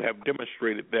of you have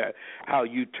demonstrated that, how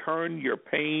you turn your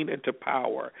pain into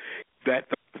power, that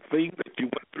the thing that you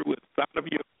went through inside of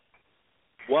you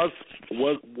was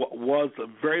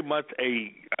very much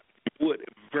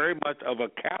very much of a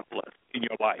catalyst in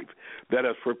your life that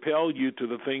has propelled you to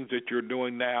the things that you're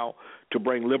doing now to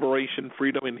bring liberation,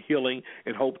 freedom, and healing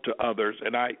and hope to others.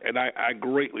 And I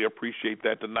greatly appreciate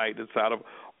that tonight inside of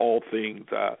all things.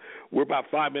 We're about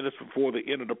 5 minutes before the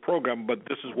end of the program, but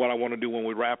this is what I want to do when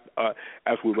we wrap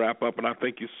as we wrap up. And I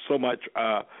thank you so much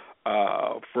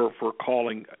for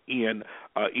calling in,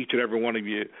 each and every one of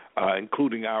you,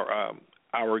 including our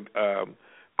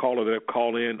caller that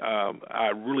called in.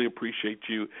 I really appreciate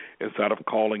you inside of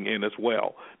calling in as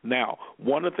well. Now,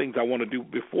 one of the things I want to do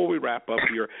before we wrap up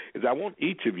here is I want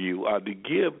each of you to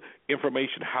give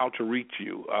information how to reach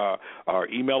you, our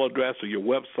email address or your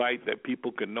website that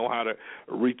people can know how to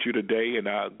reach you today. And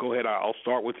go ahead, I'll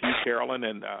start with you, Carolyn,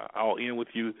 and I'll end with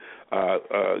you,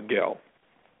 Gail.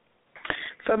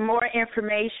 For more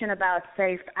information about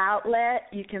Safe Outlet,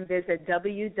 you can visit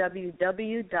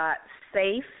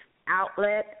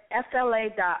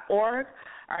www.safeoutletfla.org.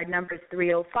 Our number is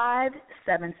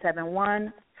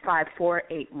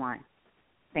 305-771-5481.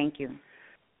 Thank you.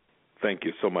 Thank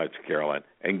you so much, Carolyn.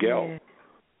 And Gail?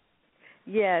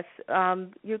 Yes,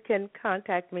 you can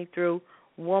contact me through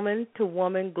Woman to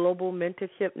Woman Global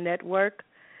Mentorship Network,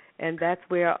 and that's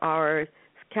where our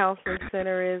counseling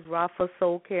center is, Rafa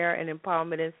Soul Care and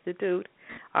Empowerment Institute.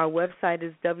 Our website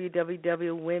is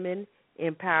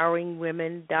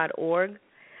www.womenempoweringwomen.org.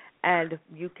 And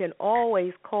you can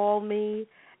always call me,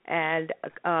 and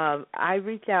I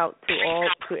reach out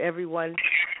to everyone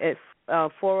at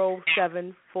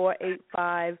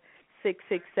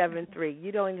 407-485-6673.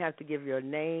 You don't even have to give your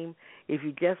name. If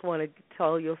you just want to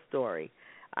tell your story,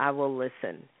 I will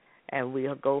listen, and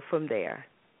we'll go from there.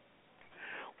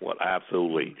 Well,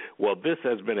 absolutely. Well, this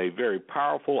has been a very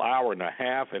powerful hour and a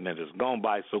half, and it has gone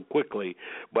by so quickly.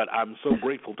 But I'm so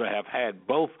grateful to have had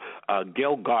both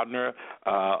Gail Gardner,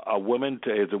 a woman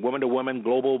to woman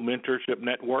Global Mentorship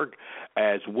Network,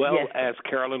 as well as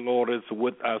Carolyn Lourdes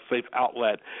with Safe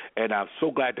Outlet. And I'm so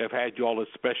glad to have had you all as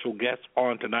special guests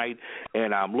on tonight.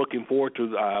 And I'm looking forward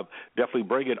to definitely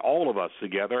bringing all of us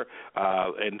together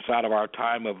inside of our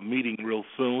time of meeting real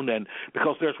soon. And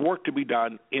because there's work to be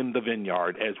done in the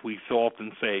vineyard, as we so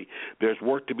often say, there's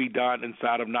work to be done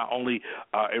inside of not only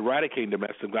eradicating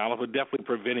domestic violence, but definitely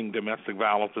preventing domestic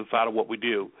violence inside of what we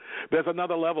do. There's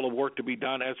another level of work to be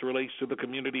done as it relates to the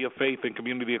community of faith and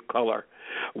community of color.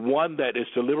 One that is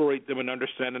to liberate them and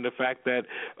understanding the fact that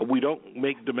we don't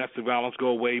make domestic violence go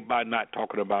away by not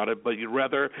talking about it, but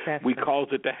rather we cause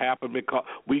it to happen because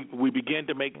we begin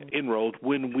to make inroads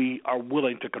when we are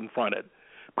willing to confront it.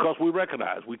 Because we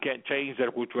recognize we can't change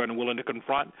that which we're unwilling to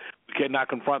confront. We cannot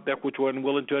confront that which we're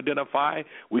unwilling to identify.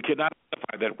 We cannot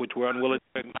identify that which we're unwilling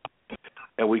to acknowledge.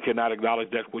 And we cannot acknowledge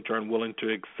that which we're unwilling to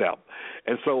accept.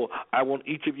 And so I want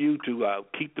each of you to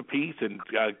keep the peace and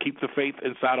keep the faith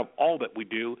inside of all that we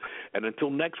do. And until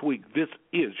next week, this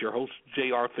is your host,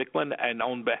 J.R. Thicklin, and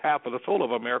on behalf of the Soul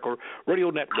of America Radio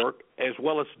Network, as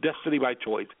well as Destiny by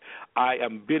Choice, I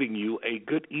am bidding you a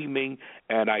good evening,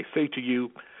 and I say to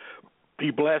you, be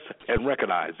blessed and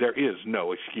recognize there is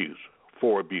no excuse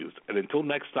for abuse. And until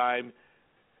next time,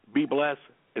 be blessed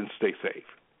and stay safe.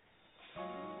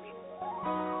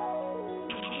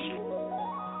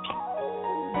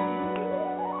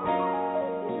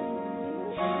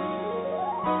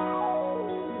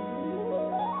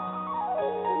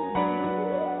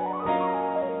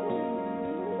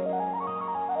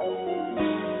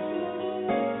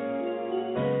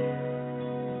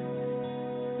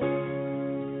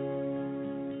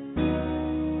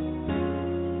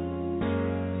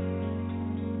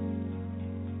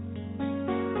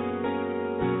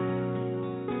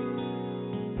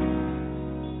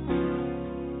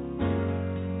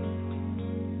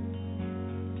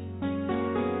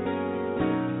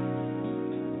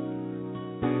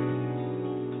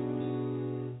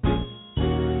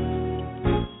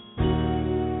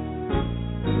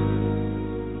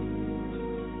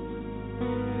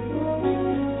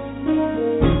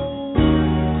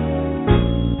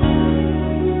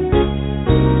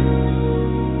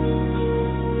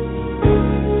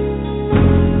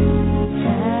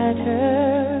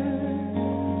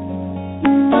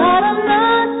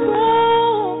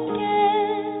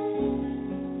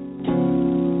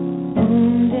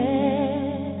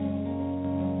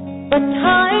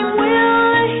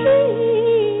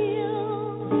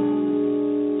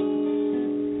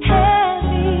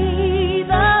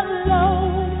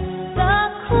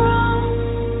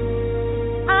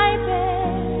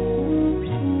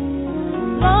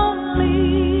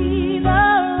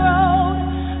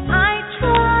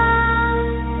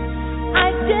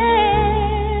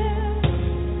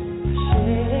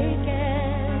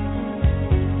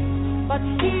 But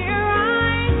here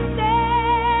I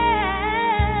stand.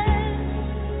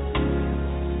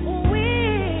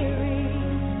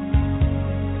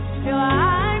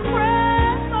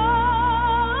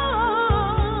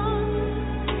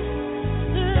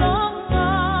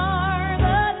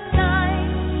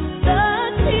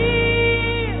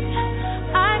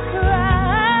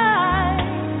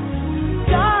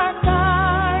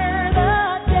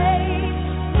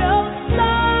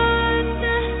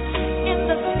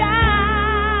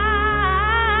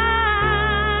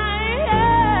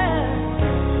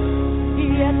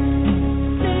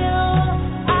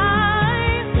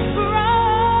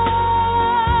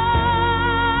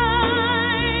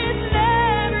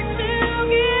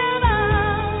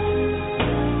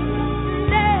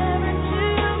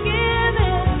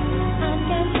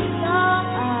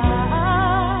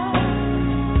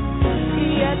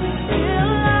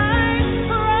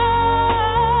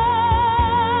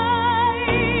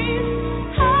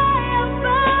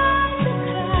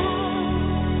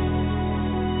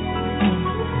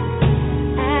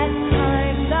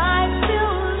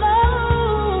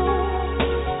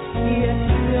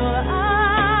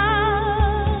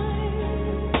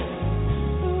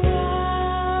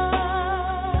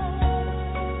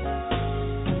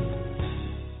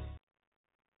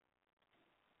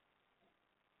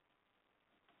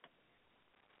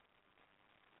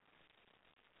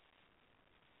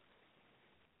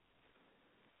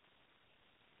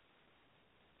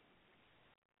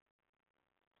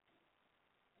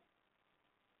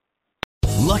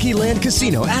 Lucky Land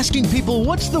Casino, asking people,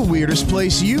 what's the weirdest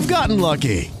place you've gotten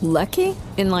lucky? Lucky?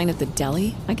 In line at the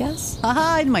deli, I guess?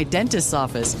 Aha, in my dentist's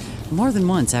office. More than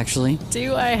once, actually.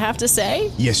 Do I have to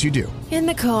say? Yes, you do. In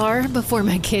the car before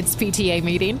my kids' PTA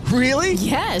meeting. Really?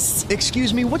 Yes.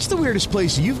 Excuse me, what's the weirdest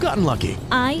place you've gotten lucky?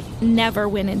 I never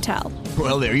win and tell.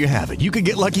 Well, there you have it. You can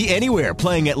get lucky anywhere,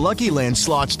 playing at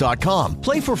LuckyLandSlots.com.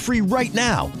 Play for free right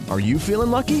now. Are you feeling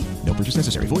lucky? No purchase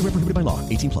necessary. Void where prohibited by law.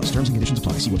 18+. Terms and conditions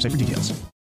apply. See website for details.